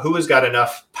 Rua's got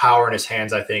enough power in his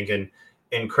hands, I think,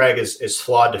 and Craig is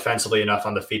flawed defensively enough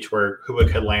on the feet to where Rua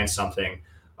could land something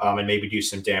and maybe do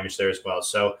some damage there as well.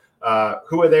 So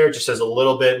Rua there just has a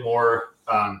little bit more,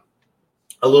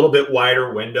 a little bit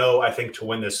wider window, I think, to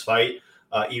win this fight,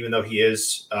 even though he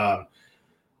is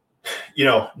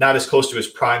not as close to his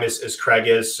prime as Craig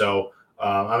is. So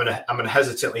I'm gonna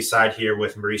hesitantly side here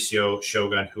with Mauricio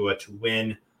Shogun Hua to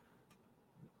win.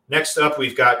 Next up,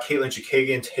 we've got Caitlin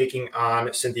Chookagian taking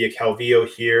on Cynthia Calvillo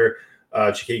here.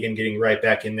 Chookagian getting right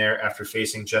back in there after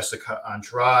facing Jessica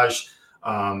Andrade.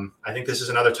 I think this is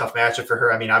another tough matchup for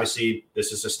her. I mean, obviously,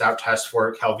 this is a stout test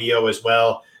for Calvillo as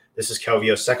well. This is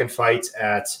Calvillo's second fight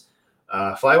at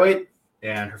flyweight,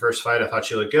 and her first fight, I thought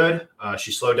she looked good.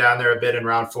 She slowed down there a bit in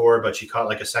round 4, but she caught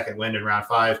like a second wind in round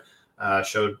 5.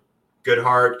 Showed good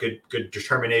heart, good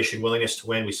determination, willingness to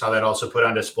win. We saw that also put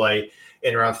on display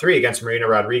in round 3 against Marina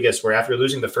Rodriguez, where after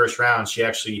losing the first round, she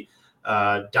actually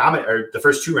the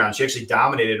first 2 rounds, she actually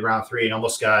dominated round 3 and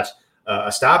almost got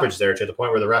a stoppage there to the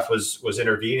point where the ref was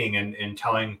intervening and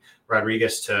telling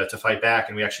Rodriguez to fight back.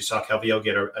 And we actually saw Calvillo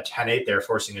get a 10-8 there,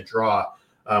 forcing a draw,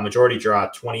 majority draw,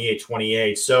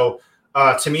 28-28. So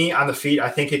to me, on the feet, I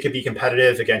think it could be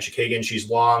competitive. Again, Chookagian, she's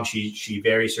long. She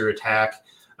varies her attack.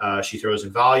 She throws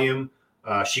in volume.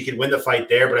 She could win the fight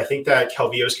there, but I think that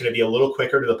Calvillo is going to be a little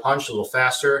quicker to the punch, a little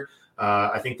faster.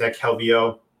 I think that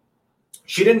Calvillo,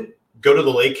 she didn't go to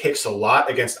the leg kicks a lot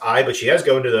against but she has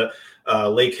gone to the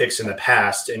leg kicks in the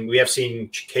past. And we have seen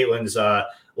Caitlin's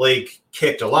leg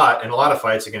kicked a lot in a lot of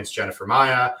fights against Jennifer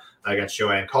Maia, against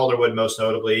Joanne Calderwood, most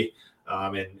notably,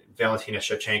 and Valentina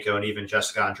Shevchenko, and even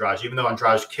Jessica Andrade. Even though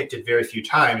Andrade kicked it very few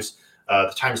times,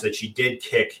 the times that she did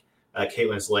kick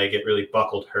Caitlin's leg, it really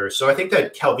buckled her. So I think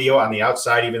that Calvillo on the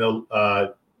outside, even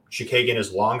though Chookagian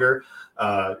is longer,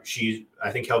 I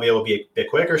think Calvillo will be a bit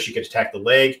quicker. She could attack the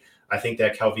leg. I think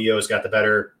that Calvillo has got the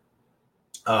better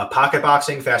pocket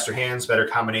boxing, faster hands, better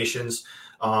combinations.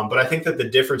 But I think that the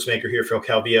difference maker here for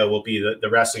Calvillo will be the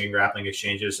wrestling and grappling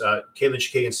exchanges. Caitlin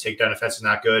Chookagian's takedown defense is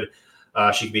not good.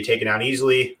 She can be taken down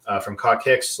easily from caught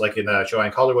kicks, like in the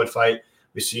Joanne Calderwood fight.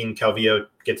 We've seen Calvillo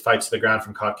get fights to the ground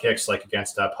from caught kicks, like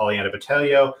against Polyana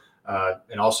Botelho.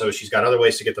 And also, she's got other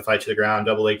ways to get the fight to the ground,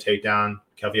 double leg takedown.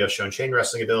 Calvillo's shown chain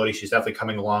wrestling ability. She's definitely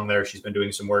coming along there. She's been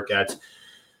doing some work at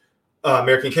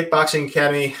American Kickboxing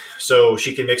Academy, so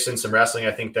she can mix in some wrestling.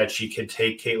 I think that she could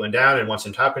take Caitlin down, and once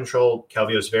in top control,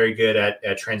 Calvillo is very good at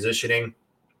transitioning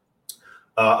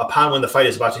upon when the fight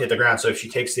is about to hit the ground. So if she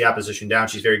takes the opposition down,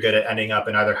 she's very good at ending up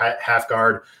in either half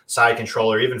guard, side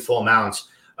control, or even full mount.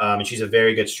 And she's a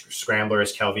very good scrambler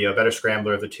as Calvillo, better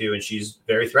scrambler of the two, and she's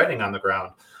very threatening on the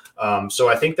ground. So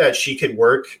I think that she could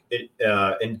work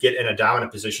and get in a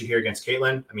dominant position here against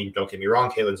Caitlin. I mean, don't get me wrong,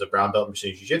 Caitlin's a brown belt in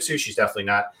Brazilian Jiu-Jitsu. She's definitely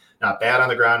not bad on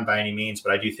the ground by any means,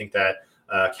 but I do think that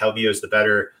Calvillo is the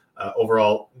better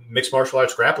overall mixed martial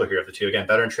arts grappler here of the two. Again,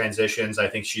 better in transitions. I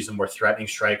think she's a more threatening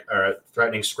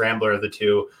scrambler of the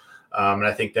two. And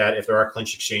I think that if there are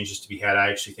clinch exchanges to be had,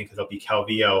 I actually think it'll be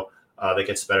Calvillo that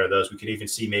gets the better of those. We could even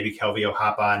see maybe Calvillo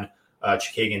hop on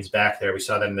Chookagian's back there. We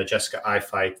saw that in the Jessica I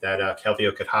fight, that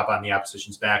Calvillo could hop on the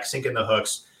opposition's back, sink in the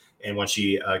hooks, and when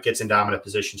she gets in dominant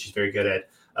position, she's very good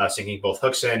at sinking both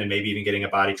hooks in and maybe even getting a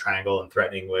body triangle and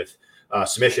threatening with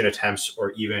submission attempts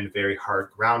or even very hard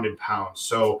ground and pound.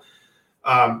 So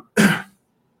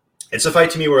it's a fight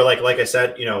to me where, like I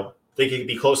said, they could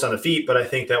be close on the feet, but I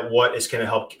think that what is going to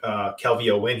help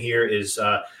Calvillo win here is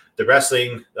the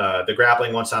wrestling, the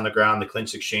grappling once on the ground, the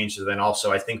clinch exchanges. And then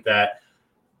also I think that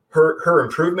her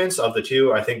improvements of the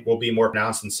two, I think, will be more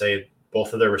pronounced than, say,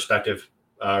 both of their respective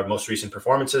most recent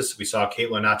performances. We saw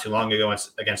Caitlin not too long ago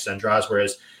against Andrade,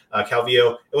 whereas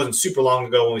Calvillo, it wasn't super long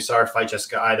ago when we saw her fight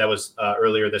Jessica I. That was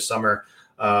earlier this summer.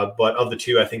 But of the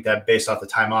two, I think that based off the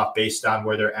time off, based on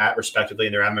where they're at respectively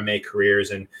in their MMA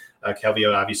careers, and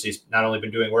Calvillo obviously has not only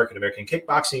been doing work at American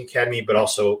Kickboxing Academy, but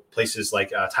also places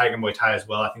like Tiger Muay Thai as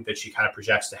well. I think that she kind of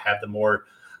projects to have the more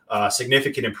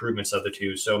significant improvements of the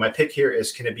two. So my pick here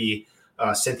is going to be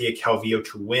Cynthia Calvillo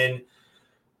to win.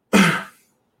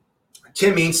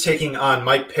 Tim Means taking on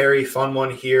Mike Perry. Fun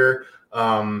one here.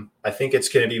 I think it's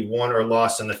going to be won or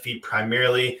lost on the feet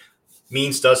primarily.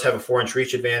 Means does have a 4-inch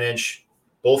reach advantage.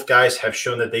 Both guys have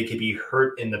shown that they could be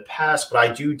hurt in the past, but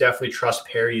I do definitely trust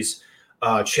Perry's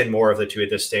chin more of the two at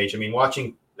this stage. I mean,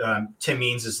 watching Tim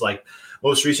Means'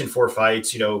 most recent 4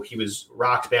 fights, he was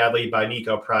rocked badly by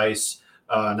Nico Price,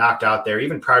 knocked out there,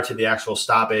 even prior to the actual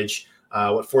stoppage,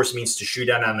 what forced Means to shoot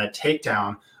down on that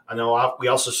takedown. I know we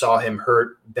also saw him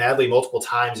hurt badly multiple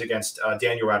times against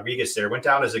Daniel Rodriguez there. Went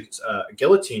down as a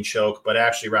guillotine choke, but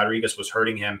actually Rodriguez was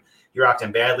hurting him. He rocked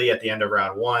him badly at the end of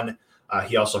round 1.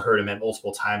 He also hurt him at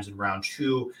multiple times in round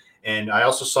 2. And I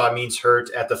also saw Means hurt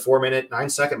at the 4-minute,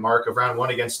 9-second mark of round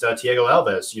 1 against Thiago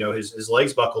Alves. His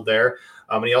legs buckled there.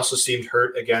 And he also seemed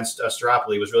hurt against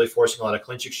Staropoli. He was really forcing a lot of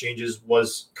clinch exchanges,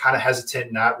 was kind of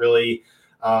hesitant, not really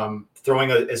throwing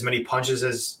as many punches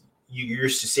as you're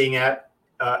used to seeing out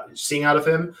of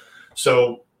him.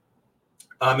 So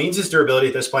Means' durability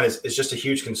at this point is just a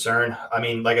huge concern. I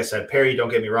mean, like I said, Perry, don't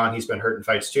get me wrong, he's been hurt in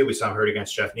fights too. We saw him hurt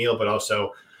against Jeff Neal, but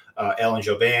also Alan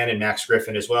Jouban and Max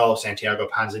Griffin as well, Santiago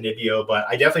Ponzinibbio. But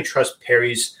I definitely trust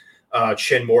Perry's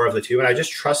chin more of the two, and I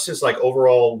just trust his like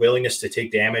overall willingness to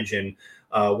take damage and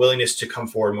willingness to come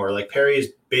forward more. Like Perry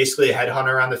is basically a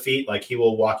headhunter on the feet. Like he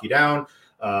will walk you down.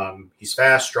 He's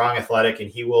fast, strong, athletic, and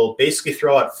he will basically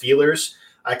throw out feelers.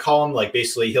 I call him like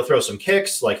basically he'll throw some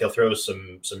kicks, like he'll throw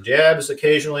some jabs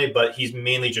occasionally, but he's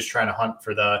mainly just trying to hunt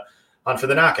for the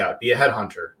knockout, be a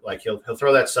headhunter. Like he'll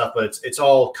throw that stuff, but it's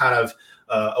all kind of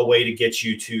a way to get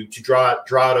you to draw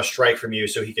out a strike from you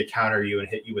so he could counter you and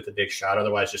hit you with a big shot.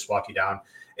 Otherwise, just walk you down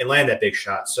and land that big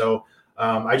shot. So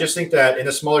I just think that in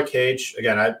a smaller cage,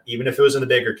 again, even if it was in the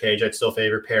bigger cage, I'd still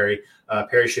favor Perry.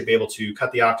 Perry should be able to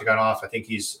cut the octagon off. I think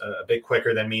he's a bit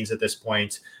quicker than Means at this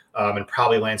point. And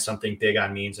probably land something big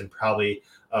on Means and probably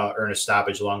earn a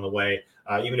stoppage along the way.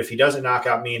 Even if he doesn't knock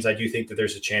out Means, I do think that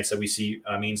there's a chance that we see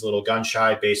Means a little gun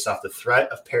shy based off the threat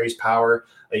of Perry's power.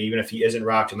 Even if he isn't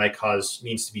rocked, it might cause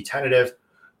Means to be tentative.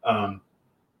 And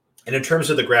in terms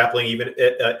of the grappling, even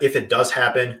if it does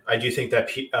happen, I do think that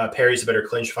Perry's a better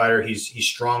clinch fighter. He's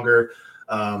stronger.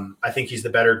 I think he's the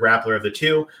better grappler of the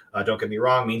two. Don't get me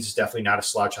wrong. Means is definitely not a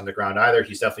slouch on the ground either.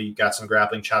 He's definitely got some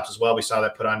grappling chops as well. We saw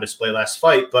that put on display last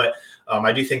fight. But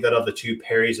I do think that of the two,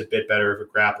 Perry's a bit better of a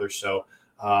grappler. So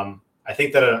I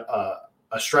think that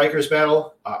a striker's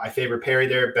battle, I favor Perry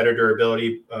there. Better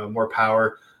durability, more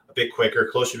power, a bit quicker,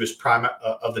 closer to his prime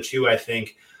of the two, I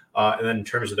think. And then in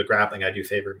terms of the grappling, I do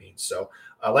favor Means. So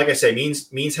like I say,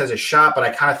 Means has a shot, but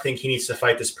I kind of think he needs to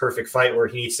fight this perfect fight where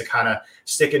he needs to kind of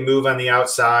stick and move on the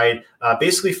outside,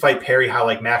 basically fight Perry how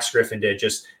like Max Griffin did,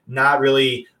 just not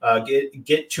really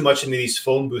get too much into these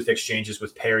phone booth exchanges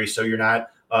with Perry, so you're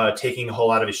not taking a whole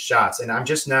lot of his shots. And I'm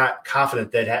just not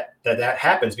confident that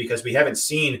happens because we haven't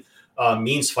seen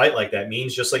Means fight like that.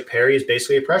 Means, just like Perry, is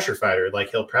basically a pressure fighter. Like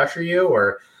he'll pressure you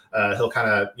or he'll kind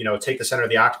of, take the center of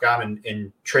the octagon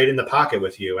and trade in the pocket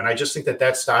with you. And I just think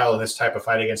that style and this type of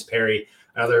fight against Perry,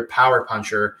 another power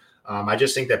puncher, I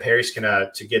just think that Perry's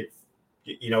gonna to get,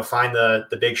 find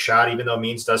the big shot, even though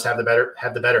Means does have the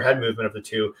better head movement of the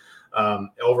two.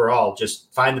 Overall,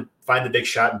 just find the big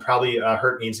shot and probably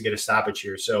hurt Means to get a stoppage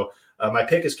here. So my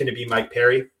pick is going to be Mike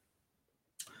Perry.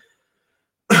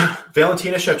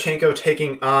 Valentina Shevchenko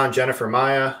taking on Jennifer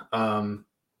Maia.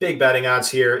 Big betting odds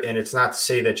here, and it's not to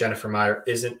say that Jennifer Maia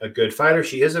isn't a good fighter.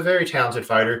 She is a very talented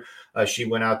fighter. She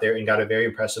went out there and got a very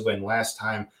impressive win last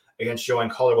time against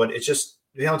Joanne Calderwood. It's just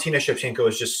Valentina Shevchenko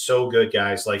is just so good,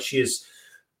 guys. Like, she is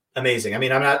amazing. I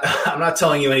mean, I'm not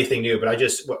telling you anything new,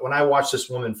 but when I watch this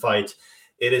woman fight,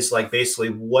 it is like basically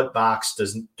what box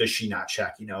does she not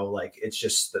check? Like it's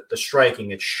just the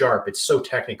striking. It's sharp. It's so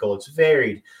technical. It's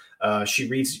varied. She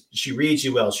reads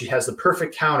you well. She has the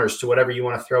perfect counters to whatever you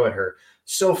want to throw at her.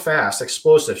 So fast,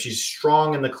 explosive. She's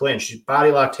strong in the clinch. She's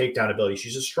body lock takedown ability.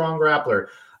 She's a strong grappler.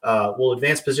 Will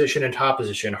advance position and top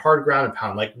position, hard ground and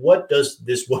pound. Like, what does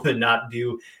this woman not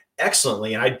do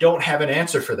excellently? And I don't have an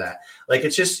answer for that. Like,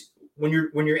 it's just when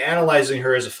you're analyzing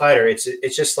her as a fighter, it's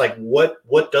just like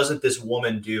what doesn't this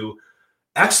woman do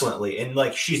excellently? And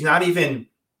like, she's not even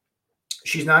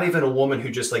a woman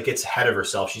who just like gets ahead of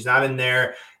herself. She's not in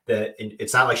there. That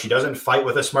it's not like she doesn't fight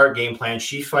with a smart game plan.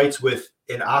 She fights with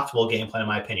an optimal game plan, in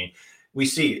my opinion. We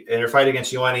see in her fight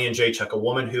against Joanna and Jacek, a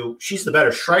woman who she's the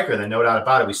better striker, than no doubt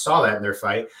about it. We saw that in their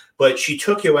fight, but she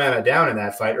took Joanna down in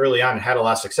that fight early on and had a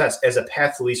lot of success as a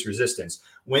path to least resistance.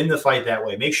 Win the fight that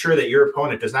way. Make sure that your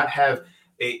opponent does not have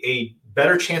a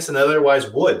better chance than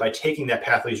otherwise would by taking that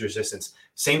path to least resistance.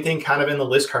 Same thing kind of in the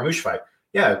Liz Carmouche fight.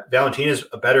 Yeah, Valentina's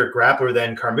a better grappler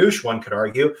than Carmouche, one could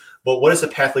argue. But what is the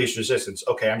path least resistance?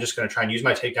 Okay, I'm just going to try and use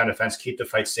my takedown defense, keep the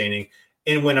fight standing,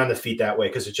 and win on the feet that way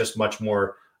because it's just much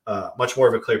more of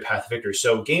a clear path to victory.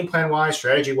 So game plan wise,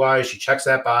 strategy wise, she checks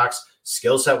that box.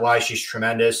 Skill set wise, she's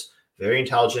tremendous, very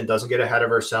intelligent, doesn't get ahead of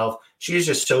herself. She is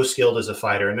just so skilled as a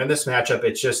fighter. And in this matchup,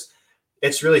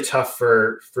 it's really tough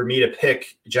for me to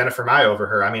pick Jennifer Maia over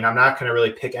her. I mean, I'm not going to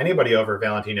really pick anybody over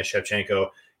Valentina Shevchenko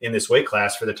in this weight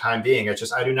class for the time being.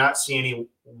 I do not see any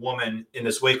woman in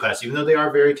this weight class, even though they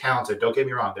are very talented. Don't get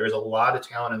me wrong. There is a lot of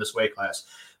talent in this weight class,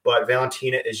 but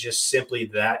Valentina is just simply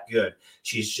that good.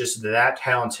 She's just that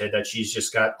talented that she's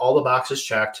just got all the boxes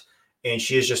checked, and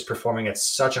she is just performing at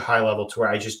such a high level to where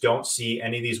I just don't see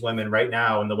any of these women right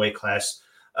now in the weight class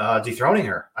dethroning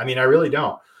her. I mean, I really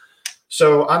don't.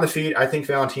 So on the feet, I think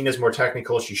Valentina is more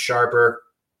technical. She's sharper.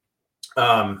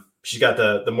 She's got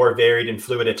the more varied and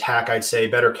fluid attack, I'd say,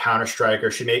 better counter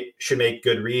striker. She should make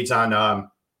good reads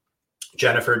on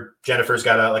Jennifer's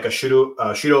got a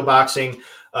judo boxing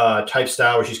type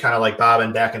style where she's kind of like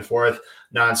bobbing back and forth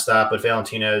nonstop. But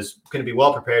Valentina is going to be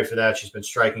well prepared for that. She's been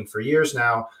striking for years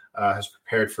now. Has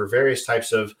prepared for various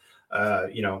types of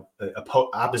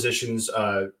oppositions.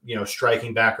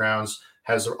 Striking backgrounds.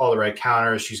 Has all the right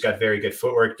counters. She's got very good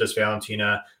footwork. Does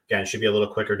Valentina, again, should be a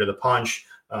little quicker to the punch.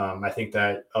 I think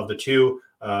that of the two,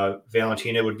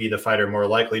 Valentina would be the fighter more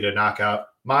likely to knock out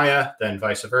Maya than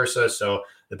vice versa. So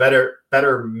the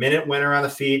better minute winner on the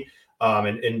feet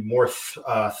and more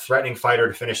threatening fighter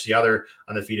to finish the other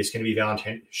on the feet is going to be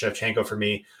Valentina Shevchenko for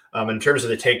me. In terms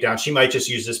of the takedown, she might just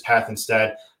use this path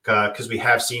instead because we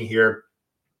have seen here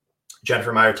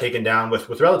Jennifer Maia taken down with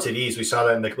relative ease. We saw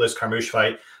that in the Liz Carmouche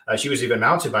fight. She was even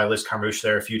mounted by Liz Carmouche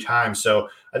there a few times. So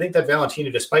I think that Valentina,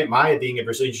 despite Maia being a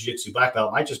Brazilian Jiu-Jitsu black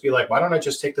belt, might just be like, why don't I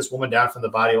just take this woman down from the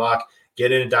body lock,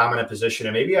 get in a dominant position,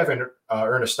 and maybe even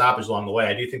earn a stoppage along the way.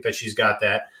 I do think that she's got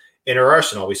that in her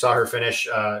arsenal. We saw her finish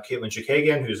Caitlin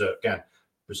Chikagian, who's, again,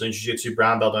 Brazilian Jiu-Jitsu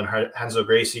brown belt on Renzo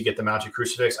Gracie, get the mounted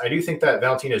crucifix. I do think that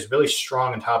Valentina is really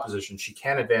strong in top position. She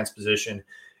can advance position,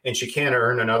 and she can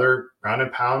earn another round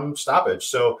and pound stoppage.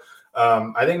 So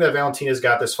I think that Valentina's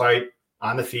got this fight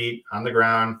on the feet, on the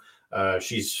ground.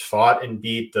 She's fought and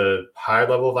beat the high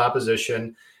level of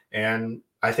opposition. And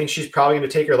I think she's probably going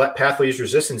to take her path of least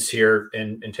resistance here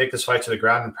and take this fight to the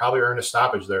ground and probably earn a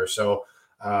stoppage there. So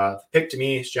pick to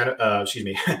me is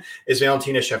is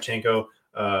Valentina Shevchenko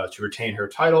to retain her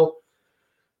title.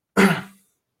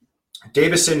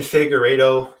 Deiveson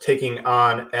Figueiredo taking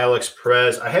on Alex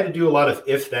Perez. I had to do a lot of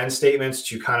if-then statements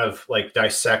to kind of like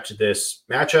dissect this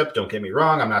matchup. Don't get me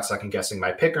wrong. I'm not second-guessing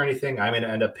my pick or anything. I'm going to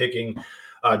end up picking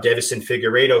Deiveson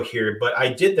Figueiredo here. But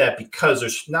I did that because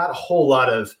there's not a whole lot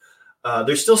of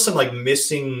there's still some like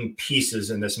missing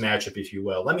pieces in this matchup, if you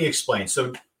will. Let me explain.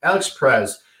 So Alex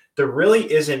Perez, there really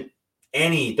isn't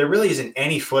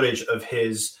any footage of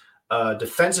his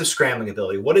defensive scrambling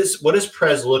ability. What does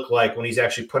Perez look like when he's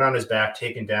actually put on his back,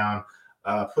 taken down,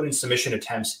 put in submission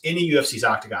attempts in a UFC's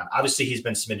octagon? Obviously, he's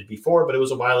been submitted before, but it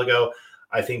was a while ago.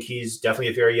 I think he's definitely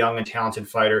a very young and talented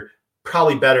fighter,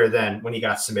 probably better than when he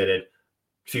got submitted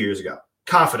a few years ago.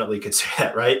 Confidently could say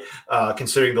that, right?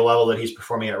 Considering the level that he's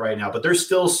performing at right now. But there's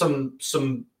still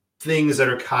some things that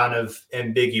are kind of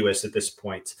ambiguous at this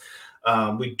point.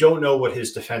 We don't know what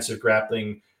his defensive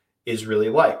grappling is really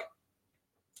like.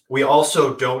 We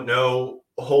also don't know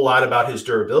a whole lot about his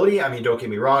durability. I mean, don't get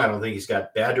me wrong. I don't think he's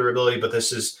got bad durability, but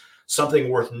this is something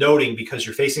worth noting because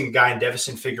you're facing a guy in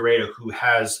Deiveson Figueiredo who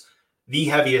has the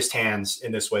heaviest hands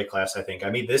in this weight class, I think. I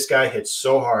mean, this guy hits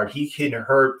so hard. He can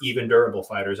hurt even durable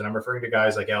fighters. And I'm referring to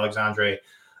guys like Alexandre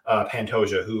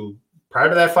Pantoja, who prior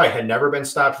to that fight had never been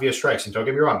stopped via strikes. And don't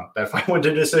get me wrong, that fight went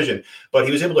to decision. But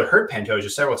he was able to hurt Pantoja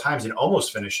several times and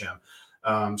almost finish him.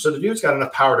 So the dude's got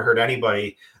enough power to hurt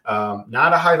anybody.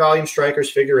 Not a high-volume striker,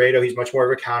 Figueiredo. He's much more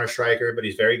of a counter striker, but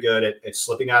he's very good at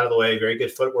slipping out of the way, very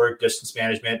good footwork, distance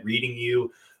management, reading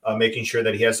you, making sure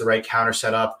that he has the right counter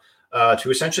set up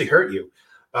to essentially hurt you.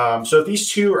 So if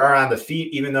these two are on the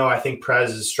feet, even though I think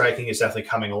Perez's striking is definitely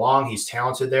coming along, he's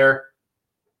talented there.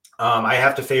 I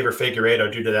have to favor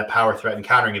Figueiredo due to that power threat and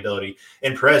countering ability.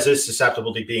 And Perez is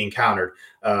susceptible to being countered.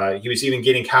 He was even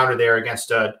getting countered there against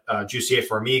Jussier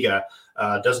Formiga.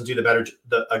 Doesn't do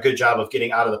a good job of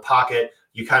getting out of the pocket.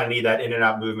 You kind of need that in and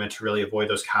out movement to really avoid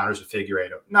those counters with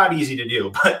Figueiredo. Not easy to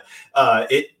do, but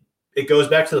it goes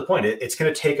back to the point. It's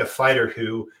going to take a fighter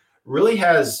who really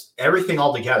has everything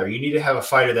all together. You need to have a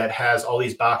fighter that has all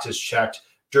these boxes checked: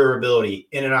 durability,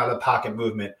 in and out of the pocket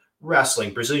movement,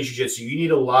 wrestling, Brazilian Jiu-Jitsu. You need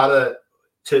a lot of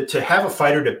to have a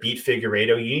fighter to beat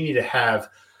Figueiredo. You need to have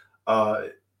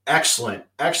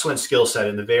excellent skill set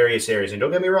in the various areas. And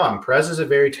don't get me wrong, Perez is a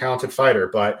very talented fighter,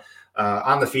 but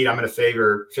on the feet, I'm going to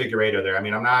favor Figueiredo there. I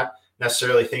mean, I'm not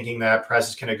necessarily thinking that Perez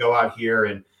is going to go out here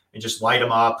and just light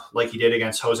him up like he did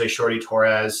against Jose Shorty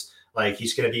Torres. Like,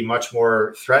 he's going to be much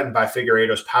more threatened by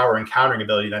Figueiredo's power and countering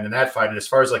ability than in that fight. And as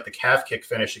far as like the calf kick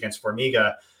finish against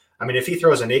Formiga, I mean, if he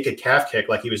throws a naked calf kick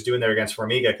like he was doing there against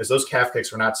Formiga, because those calf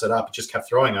kicks were not set up, he just kept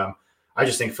throwing them. I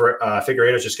just think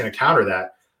Figueiredo's just going to counter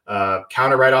that.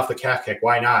 Counter right off the calf kick.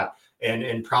 Why not?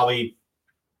 And probably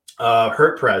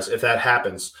hurt Perez if that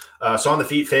happens. So on the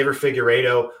feet, favor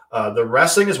Figueiredo. The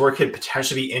wrestling is where it could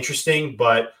potentially be interesting,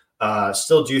 but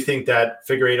still do think that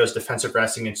Figueiredo's defensive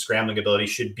wrestling and scrambling ability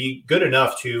should be good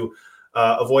enough to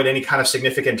avoid any kind of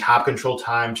significant top control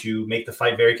time to make the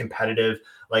fight very competitive,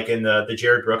 like in the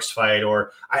Jared Brooks fight.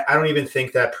 Or I don't even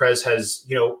think that Perez has,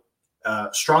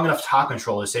 strong enough top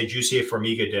control to say Jussier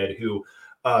Formiga did, who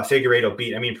Figueiredo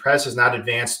beat. I mean, Perez has not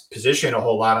advanced position a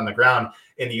whole lot on the ground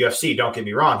in the UFC. Don't get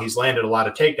me wrong. He's landed a lot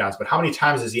of takedowns, but how many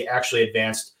times has he actually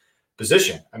advanced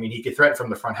position. I mean, he could threaten from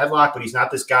the front headlock, but he's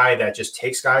not this guy that just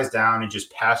takes guys down and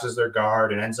just passes their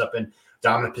guard and ends up in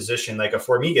dominant position like a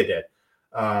Formiga did.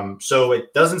 So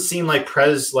it doesn't seem like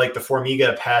Prez, like the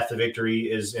Formiga path to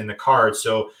victory is in the card.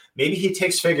 So maybe he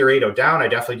takes Figueiredo down. I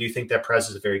definitely do think that Prez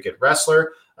is a very good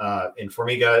wrestler.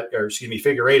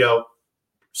 Figueiredo,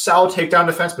 solid takedown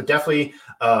defense, but definitely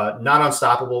not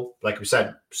unstoppable. Like we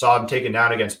said, saw him taken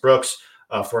down against Brooks.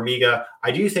 Formiga,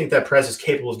 I do think that Prez is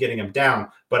capable of getting him down,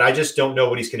 but I just don't know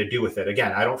what he's going to do with it.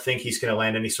 Again, I don't think he's going to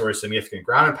land any sort of significant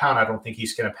ground and pound. I don't think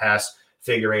he's going to pass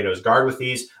Figueiredo's guard with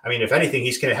these. I mean, if anything,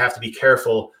 he's going to have to be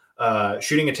careful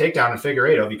shooting a takedown in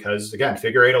Figueiredo because, again,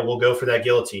 Figueiredo will go for that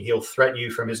guillotine. He'll threaten you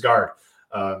from his guard.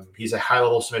 He's a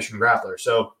high-level submission grappler.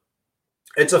 So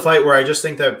it's a fight where I just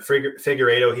think that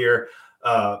Figueiredo here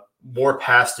more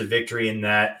paths to victory in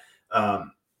that,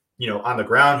 on the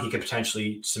ground, he could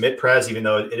potentially submit Prez, even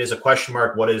though it is a question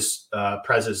mark. What is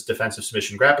Prez's defensive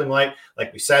submission grappling like?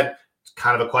 Like we said, it's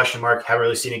kind of a question mark. Haven't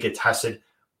really seen it get tested.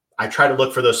 I tried to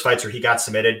look for those fights where he got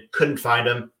submitted, couldn't find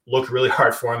him, looked really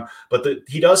hard for him. But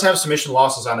he does have submission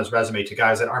losses on his resume to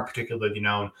guys that aren't particularly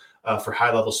known for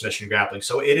high-level submission grappling.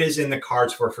 So it is in the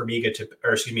cards for Figueiredo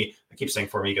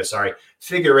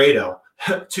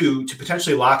to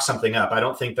potentially lock something up. I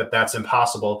don't think that that's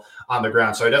impossible on the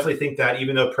ground. So I definitely think that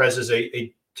even though Prez is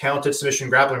a talented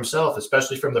submission grappler himself,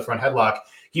 especially from the front headlock,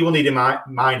 he will need to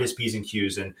mind his P's and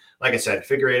Q's. And like I said,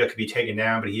 Figueiredo could be taken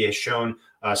down, but he has shown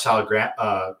solid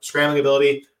scrambling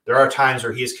ability. There are times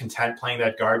where he is content playing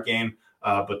that guard game,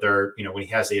 but when he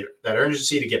has that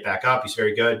urgency to get back up, he's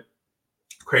very good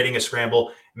creating a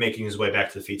scramble, making his way back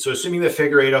to the feet. So assuming that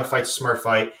Figueiredo fights a smart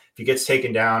fight, if he gets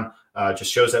taken down,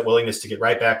 just shows that willingness to get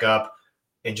right back up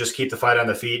and just keep the fight on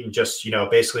the feet and just,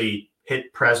 basically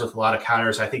hit Prez with a lot of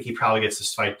counters, I think he probably gets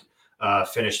this fight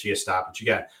finished via stoppage.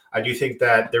 Again, I do think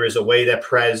that there is a way that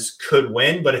Prez could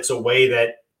win, but it's a way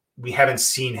that we haven't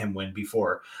seen him win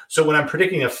before. So when I'm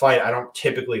predicting a fight, I don't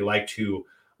typically like to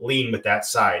lean with that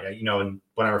side. And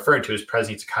what I'm referring to is Prez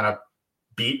needs to kind of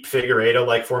beat Figueiredo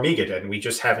like Formiga did, and we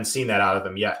just haven't seen that out of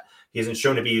him yet. He hasn't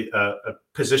shown to be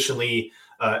positionally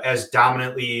as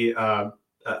dominantly of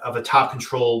a top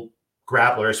control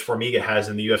grappler as Formiga has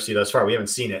in the UFC thus far. We haven't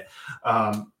seen it.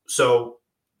 So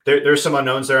there's some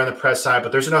unknowns there on the Prez side,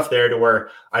 but there's enough there to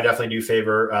where I definitely do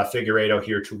favor Figueiredo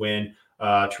here to win,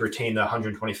 to retain the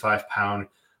 125-pound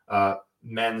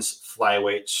men's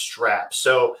flyweight strap.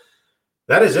 So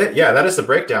that is it. Yeah, that is the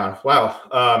breakdown.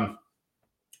 Wow.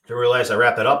 Didn't realize I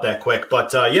wrapped that up that quick.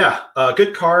 But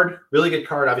good card, really good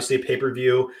card. Obviously, a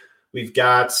pay-per-view. We've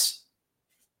got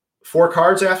 4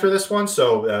 cards after this one.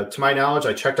 So to my knowledge,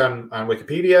 I checked on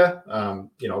Wikipedia.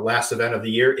 Last event of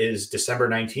the year is December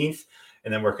 19th.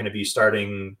 And then we're going to be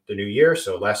starting the new year.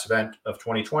 So last event of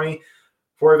 2020.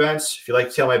 4 events. If you'd like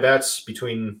to tail my bets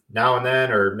between now and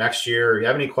then or next year, or you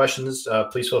have any questions,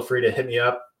 please feel free to hit me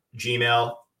up.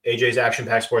 Gmail,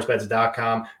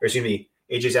 ajsactionpacksportsbets.com, or excuse me,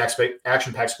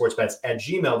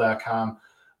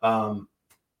 ajsactionpacksportsbets@gmail.com,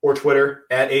 or Twitter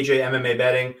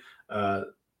 @AJMMABetting.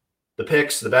 The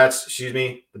picks, the bets,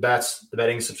 the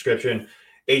betting subscription,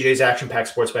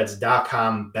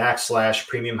 ajsactionpacksportsbets.com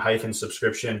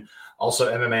 /premium-subscription.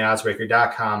 Also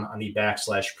MMAoddsbreaker.com on the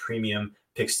 /premium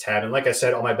picks tab. And like I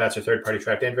said, all my bets are third-party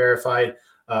tracked and verified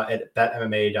at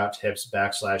betmma.tips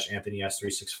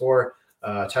 /AnthonyS364.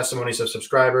 Testimonies of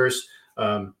subscribers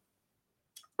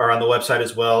are on the website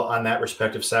as well on that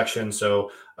respective section.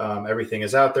 So everything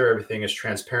is out there. Everything is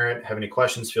transparent. Have any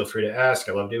questions, feel free to ask.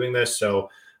 I love doing this. So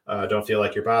don't feel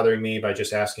like you're bothering me by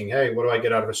just asking, hey, what do I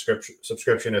get out of a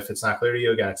subscription if it's not clear to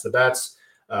you? Again, it's the bets.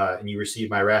 And you receive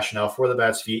my rationale for the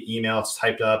bets via email. It's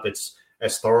typed up. It's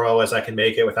as thorough as I can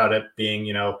make it without it being,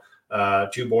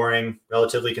 too boring,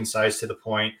 relatively concise to the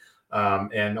point.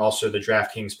 And also the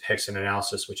DraftKings picks and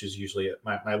analysis, which is usually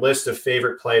my list of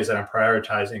favorite plays that I'm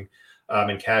prioritizing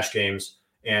in cash games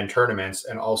and tournaments,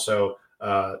 and also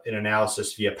an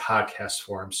analysis via podcast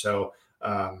form. So,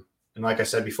 and like I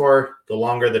said before, the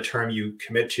longer the term you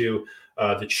commit to,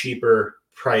 the cheaper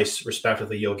price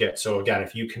respectively you'll get. So again,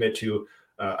 if you commit to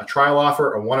a trial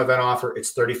offer, a one event offer,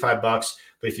 it's $35.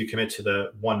 But if you commit to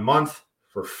the 1 month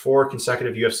for 4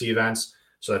 consecutive UFC events,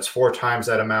 so that's 4 times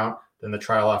that amount, then the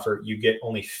trial offer, you get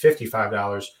only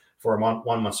 $55 for a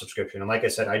 1 month subscription. And like I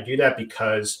said, I do that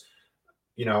because,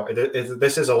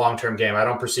 this is a long-term game. I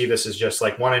don't perceive this as just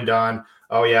like one and done.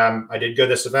 Oh yeah, I did good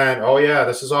this event. Oh yeah,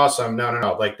 this is awesome.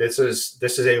 No. Like this is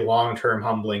a long-term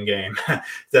humbling game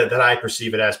that I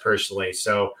perceive it as personally.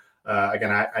 So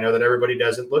again, I know that everybody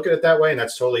doesn't look at it that way, and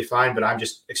that's totally fine. But I'm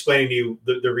just explaining to you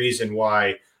the reason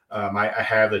why I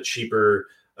have the cheaper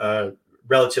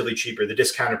relatively cheaper, the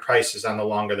discounted prices on the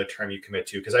longer the term you commit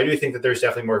to. Because I do think that there's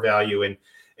definitely more value in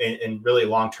really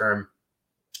long-term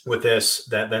with this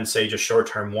than say just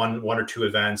short-term one or two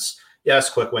events. Yes,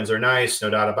 quick wins are nice, no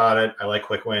doubt about it. I like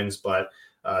quick wins, but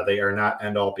they are not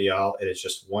end all be all. It is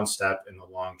just one step in the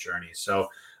long journey. So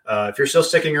if you're still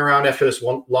sticking around after this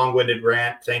long-winded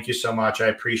rant, thank you so much. I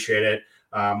appreciate it.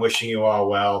 Wishing you all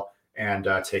well, and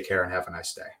take care and have a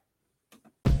nice day.